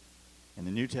 And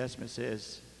the New Testament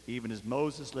says, even as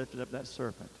Moses lifted up that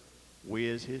serpent, we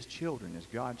as his children, as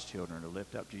God's children, are to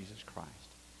lift up Jesus Christ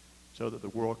so that the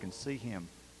world can see him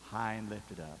high and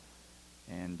lifted up.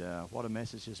 And what a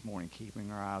message this morning,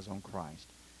 keeping our eyes on Christ.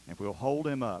 And if we'll hold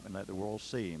him up and let the world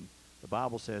see him, the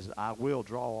Bible says that I will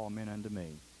draw all men unto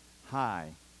me,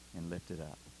 high and lifted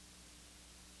up.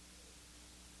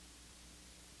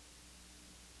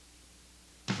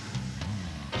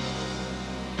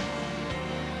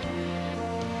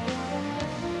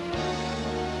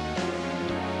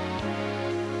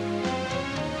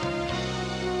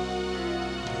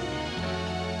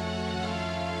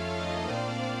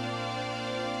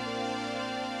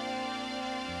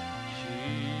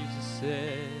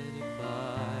 Said, if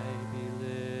I be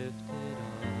lifted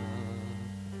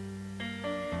up,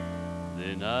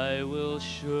 then I will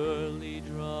surely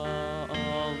draw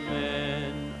all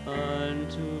men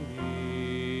unto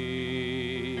me.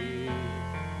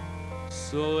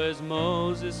 So as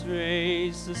Moses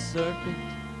raised the serpent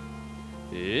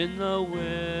in the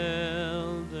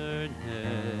wilderness,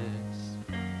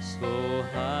 so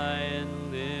high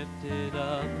and lifted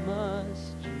up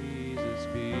must Jesus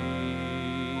be.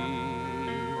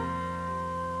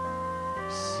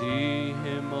 See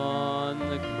him on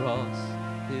the cross,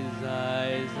 his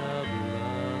eyes of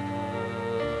love,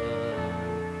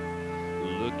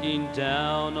 looking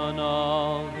down on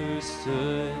all who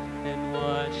stood and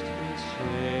watched his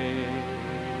shame.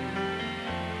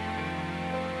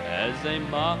 As they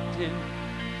mocked him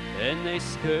and they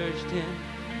scourged him,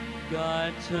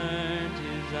 God turned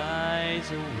his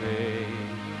eyes away,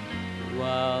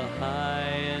 while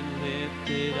high and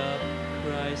lifted up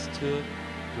Christ took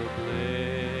the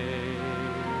blame.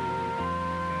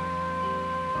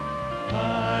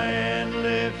 High and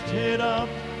lifted up,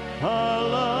 our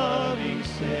loving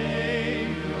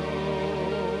Savior.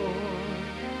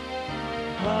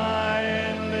 High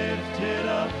and lifted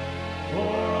up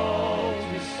for all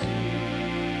to see.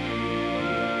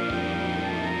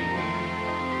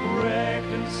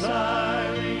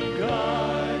 Reconciling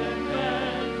God and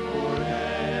man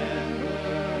forever.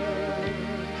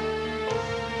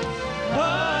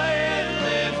 High and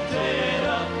lifted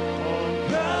up on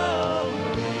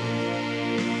Calvary.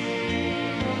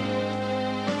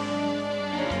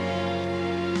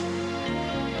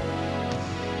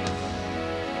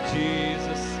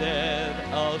 Jesus said,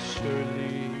 I'll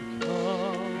surely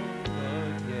come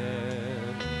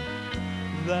again,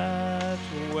 that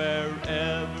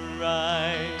wherever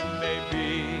I may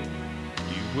be,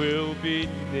 he will be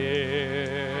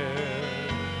near.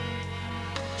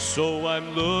 So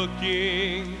I'm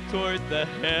looking toward the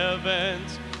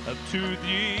heavens, up to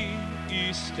the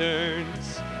eastern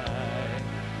sky,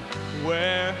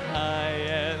 where high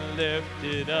and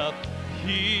lifted up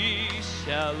he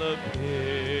shall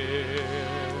appear,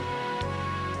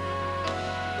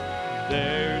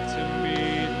 there to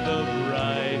meet the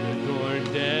bride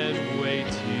adorned and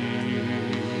waiting,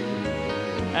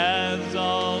 as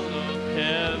all of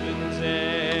heaven's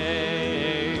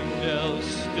angels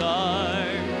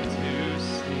start to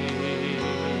sing,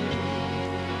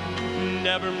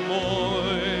 nevermore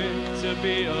to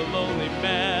be a lonely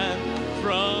man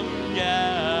from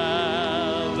Galilee,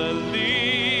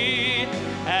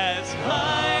 as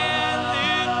high and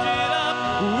lifted up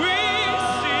we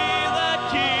see the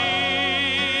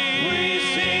King. We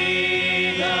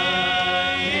see the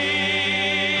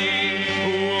King.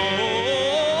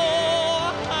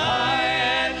 Oh, high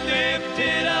and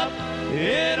lifted up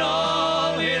in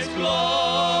all his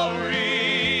glory.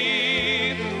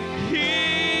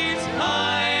 He's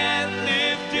high and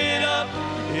lifted up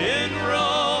in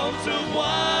Rome.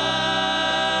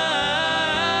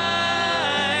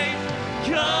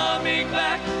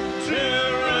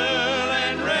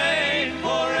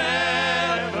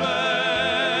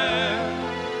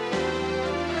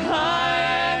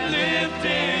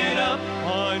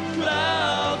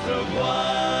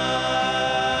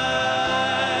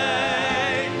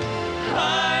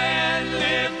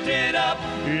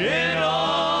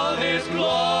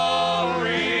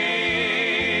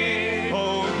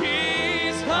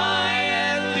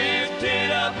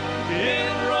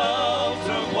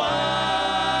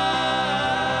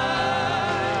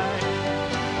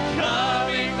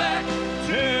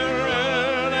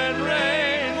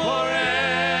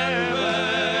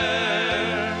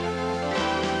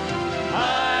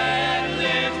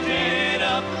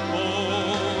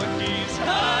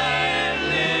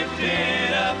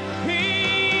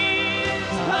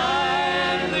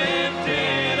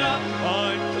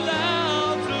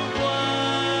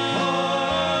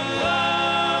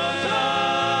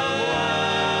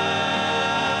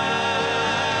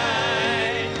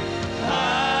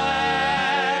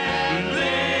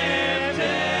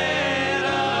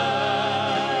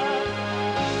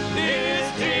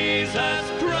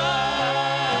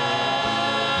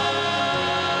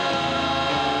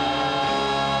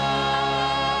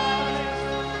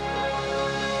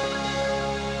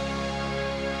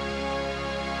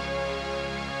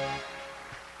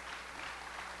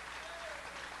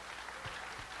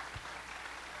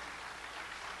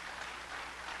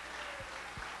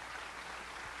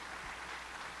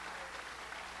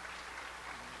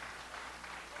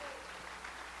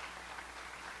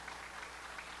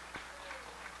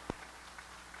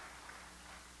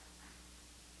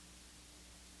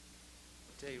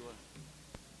 Tell you what.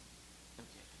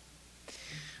 Okay.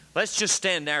 Let's just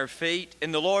stand to our feet.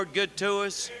 And the Lord good to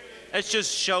us. Let's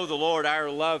just show the Lord our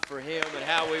love for Him and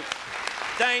how we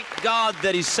thank God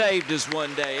that He saved us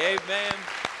one day. Amen.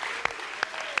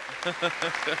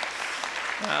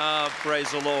 Oh, praise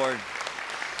the Lord.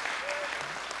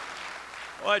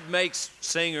 What makes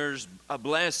singers a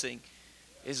blessing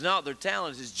is not their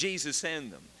talents, it's Jesus in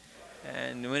them.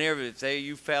 And whenever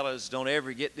you fellas don't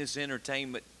ever get this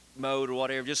entertainment mode or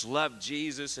whatever, just love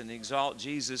Jesus and exalt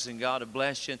Jesus, and God will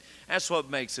bless you. That's what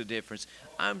makes a difference.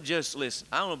 Listen,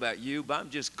 I don't know about you, but I'm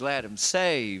just glad I'm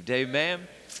saved. Amen.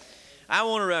 I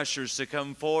want our ushers to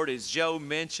come forward. As Joe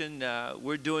mentioned,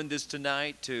 we're doing this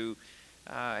tonight to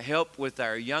help with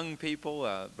our young people.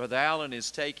 Brother Allen is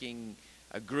taking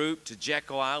a group to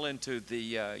Jekyll Island to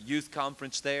the youth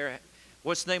conference there.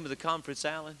 What's the name of the conference,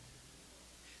 Allen?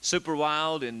 Super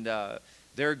Wild, and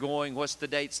they're going. What's the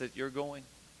dates that you're going?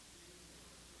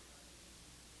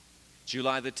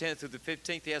 July the 10th through the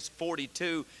 15th. He has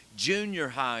 42 junior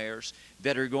hires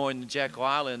that are going to Jekyll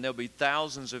Island. There'll be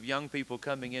thousands of young people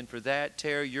coming in for that.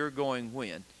 Terry, you're going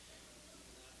when?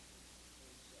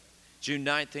 June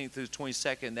 19th through the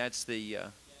 22nd. That's the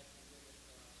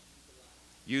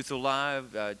Youth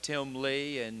Alive, Tim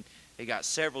Lee, and they got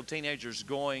several teenagers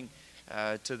going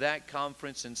to that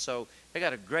conference, and so they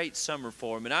got a great summer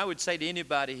for them. And I would say to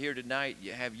anybody here tonight,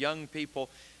 you have young people,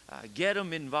 get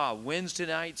them involved. Wednesday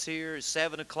nights here at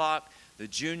 7 o'clock. The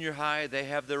junior high, they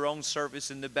have their own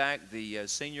service in the back. The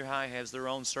senior high has their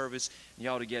own service, and you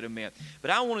ought to get them in.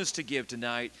 But I want us to give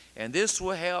tonight, and this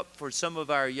will help for some of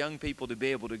our young people to be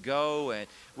able to go, and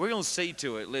we're going to see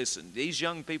to it. Listen, these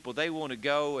young people, they want to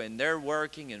go, and they're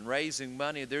working and raising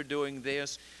money. They're doing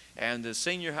this, and the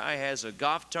senior high has a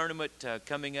golf tournament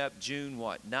coming up June,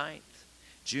 9th?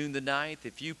 June the 9th.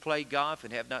 If you play golf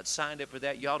and have not signed up for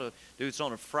that, you ought to do it. It's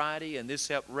on a Friday, and this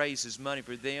help raises money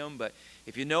for them. But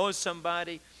if you know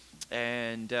somebody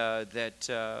and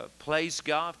that plays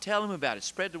golf, tell them about it.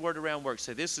 Spread the word around work.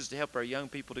 Say, this is to help our young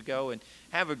people to go and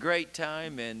have a great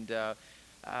time. And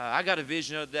I got a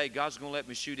vision the other day. God's going to let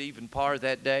me shoot even par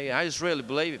that day. I just really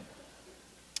believe it.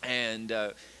 And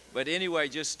but anyway,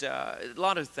 just a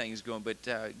lot of things going.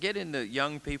 But get in the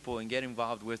young people and get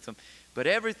involved with them. But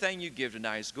everything you give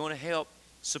tonight is going to help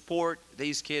support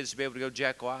these kids to be able to go to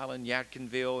Jekyll Island,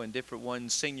 Yadkinville, and different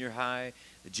ones, senior high,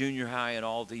 the junior high, and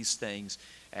all these things.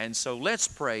 And so let's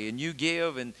pray. And you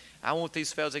give, and I want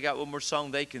these fellas, they got one more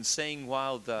song they can sing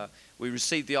while we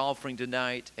receive the offering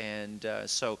tonight. And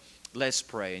so let's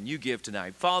pray. And you give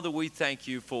tonight. Father, we thank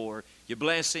you for your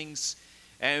blessings.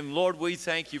 And Lord, we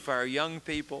thank you for our young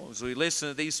people as we listen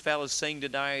to these fellas sing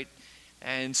tonight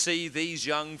and see these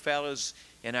young fellas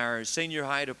in our senior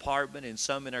high department and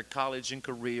some in our college and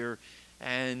career,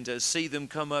 and see them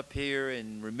come up here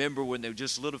and remember when they were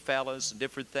just little fellas and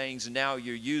different things, and now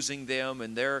you're using them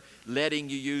and they're letting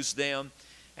you use them.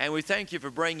 And we thank you for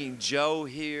bringing Joe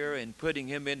here and putting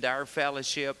him into our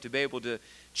fellowship to be able to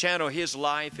channel his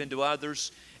life into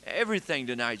others. Everything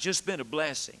tonight just been a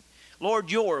blessing.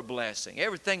 Lord, you're a blessing.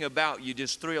 Everything about you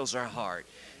just thrills our heart,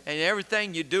 and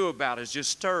everything you do about us just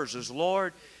stirs us.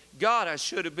 Lord God, I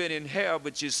should have been in hell,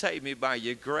 but you saved me by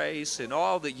your grace and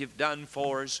all that you've done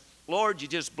for us. Lord, you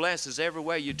just bless us every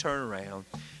way you turn around.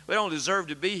 We don't deserve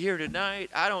to be here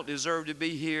tonight. I don't deserve to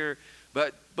be here,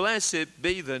 but blessed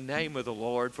be the name of the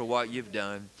Lord for what you've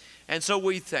done. And so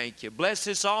we thank you. Bless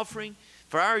this offering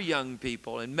for our young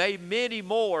people, and may many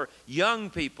more young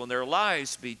people in their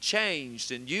lives be changed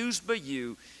and used by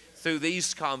you through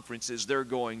these conferences they're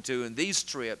going to and these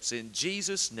trips. In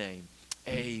Jesus' name,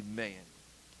 amen.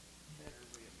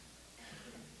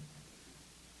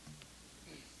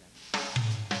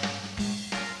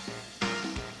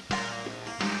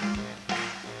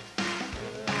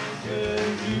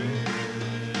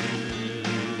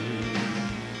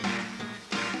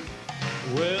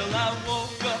 Well, I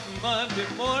woke up Monday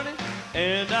morning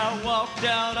and I walked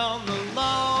out on the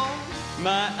lawn.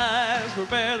 My eyes were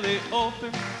barely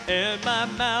open and my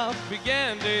mouth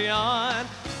began to yawn.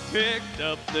 Picked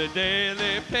up the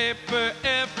daily paper,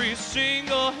 every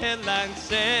single headline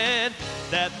said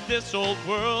that this old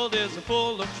world is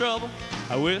full of trouble.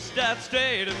 I wished I'd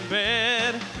stayed in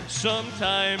bed.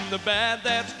 Sometime the bad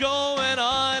that's going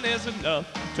on is enough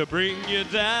to bring you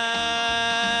down.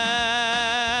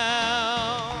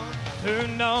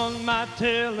 Turned on my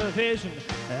television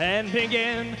and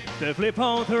began to flip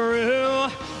on through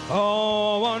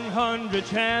all 100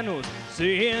 channels,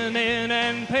 CNN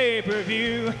and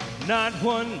pay-per-view. Not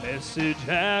one message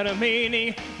had a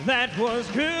meaning that was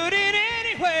good in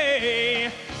any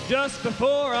way. Just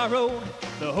before I wrote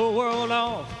the whole world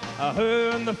off, I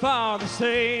heard the Father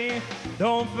say,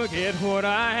 don't forget what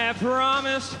I have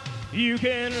promised. You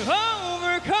can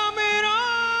overcome it all.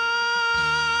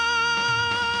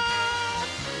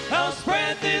 I'll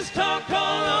spread this talk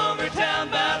all over town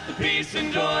about the peace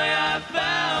and joy I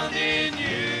found in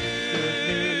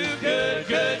you.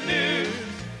 Good news.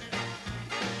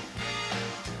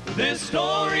 This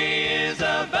story is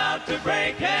about to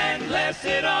break, and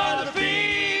blessed are the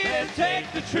feet that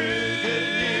take the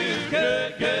truth.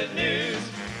 Good news.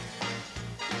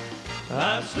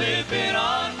 I'm slipping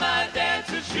on my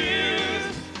dancing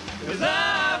shoes, 'cause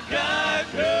I've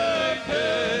got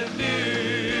good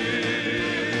news.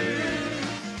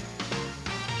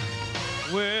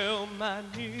 Well, my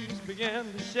knees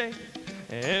began to shake,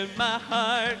 and my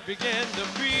heart began to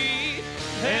beat,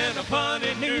 and a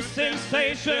funny new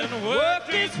sensation worked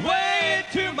its way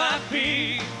into my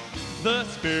feet. The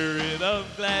spirit of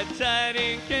glad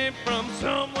tidings came from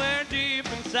somewhere deep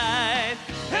inside,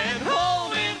 and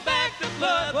holding back the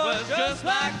flood was just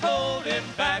like holding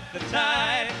back the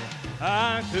tide.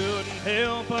 I couldn't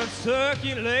help but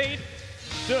circulate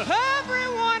to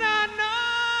everyone I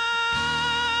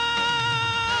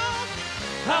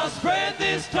know. I'll spread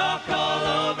this talk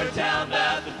all over town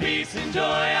about the peace and joy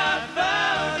I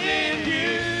found in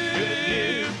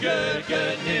you. Good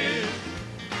news.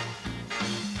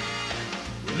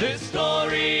 This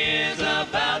story is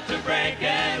about to break,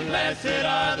 and blessed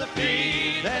are the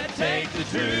feet that take the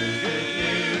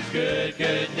truth.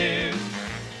 Good news.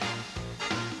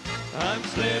 I'm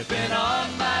slipping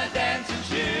on my dancing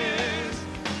shoes,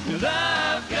 'cause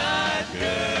I've got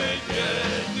good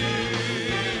news.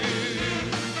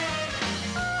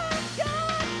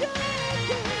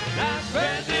 I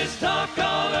spread this talk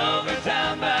all over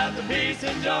town about the peace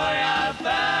and joy I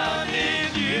found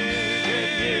in you.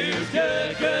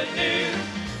 Good news.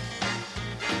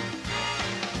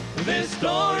 This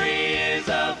story is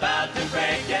about to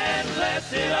break, and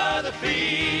blessed are the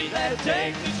feet that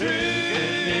take the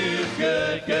truth.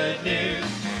 Good news.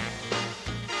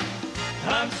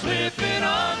 I'm slipping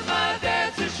on my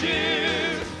dancing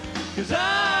shoes, 'cause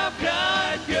I've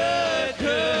got good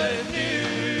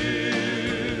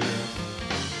news.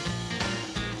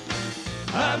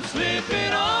 I'm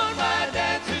slipping on my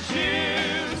dancing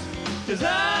shoes, 'cause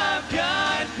I've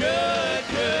got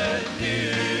good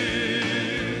news.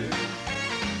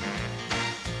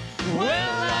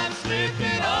 Well, I'm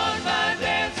slipping on my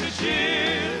dancing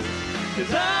shoes,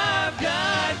 'cause I've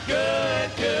got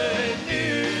good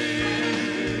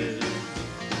news.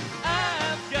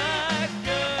 I've got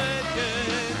good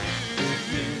news.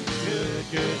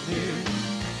 Good news.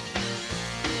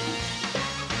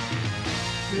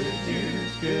 Good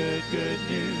news, good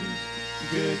news.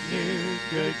 Good news,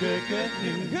 good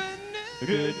news.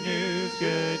 Good news,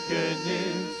 good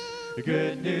news.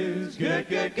 Good news,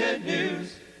 good news.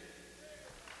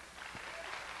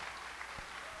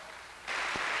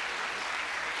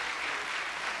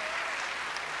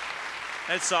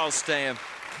 Let's all stand.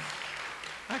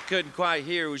 I couldn't quite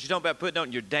hear. Was you talking about putting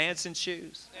on your dancing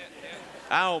shoes?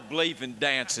 I don't believe in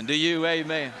dancing. Do you?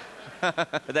 Amen.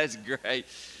 That's great.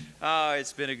 Oh,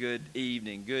 it's been a good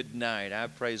evening, good night. I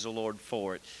praise the Lord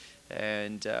for it.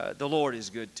 And the Lord is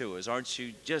good to us. Aren't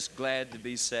you just glad to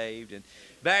be saved? And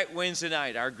back Wednesday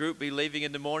night, our group be leaving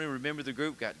in the morning. Remember the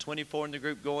group? Got 24 in the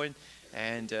group going.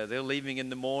 And they're leaving in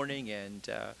the morning and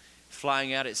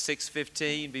flying out at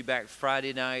 6:15. Be back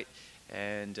Friday night.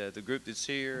 And the group that's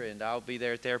here, and I'll be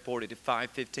there at the airport at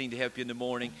 5:15 to help you in the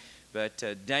morning. But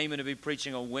Damon will be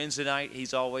preaching on Wednesday night.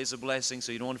 He's always a blessing,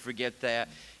 so you don't want to forget that.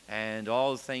 And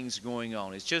all the things going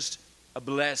on. It's just a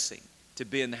blessing to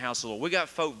be in the house of the Lord. We got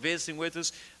folk visiting with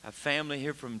us, a family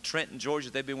here from Trenton, Georgia.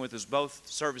 They've been with us both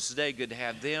services today. Good to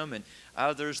have them and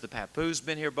others. The Papoose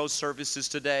been here both services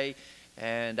today.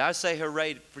 And I say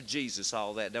hooray for Jesus,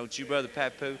 all that. Don't you, Brother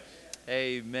Papoose?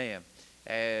 Amen.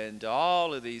 And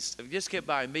all of these, just get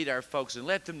by and meet our folks and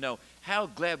let them know how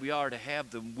glad we are to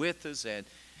have them with us,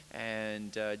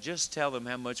 and just tell them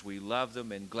how much we love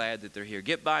them and glad that they're here.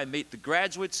 Get by and meet the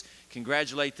graduates,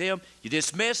 congratulate them. You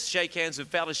dismiss, shake hands and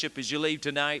fellowship as you leave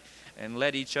tonight, and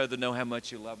let each other know how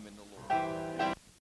much you love them in the Lord.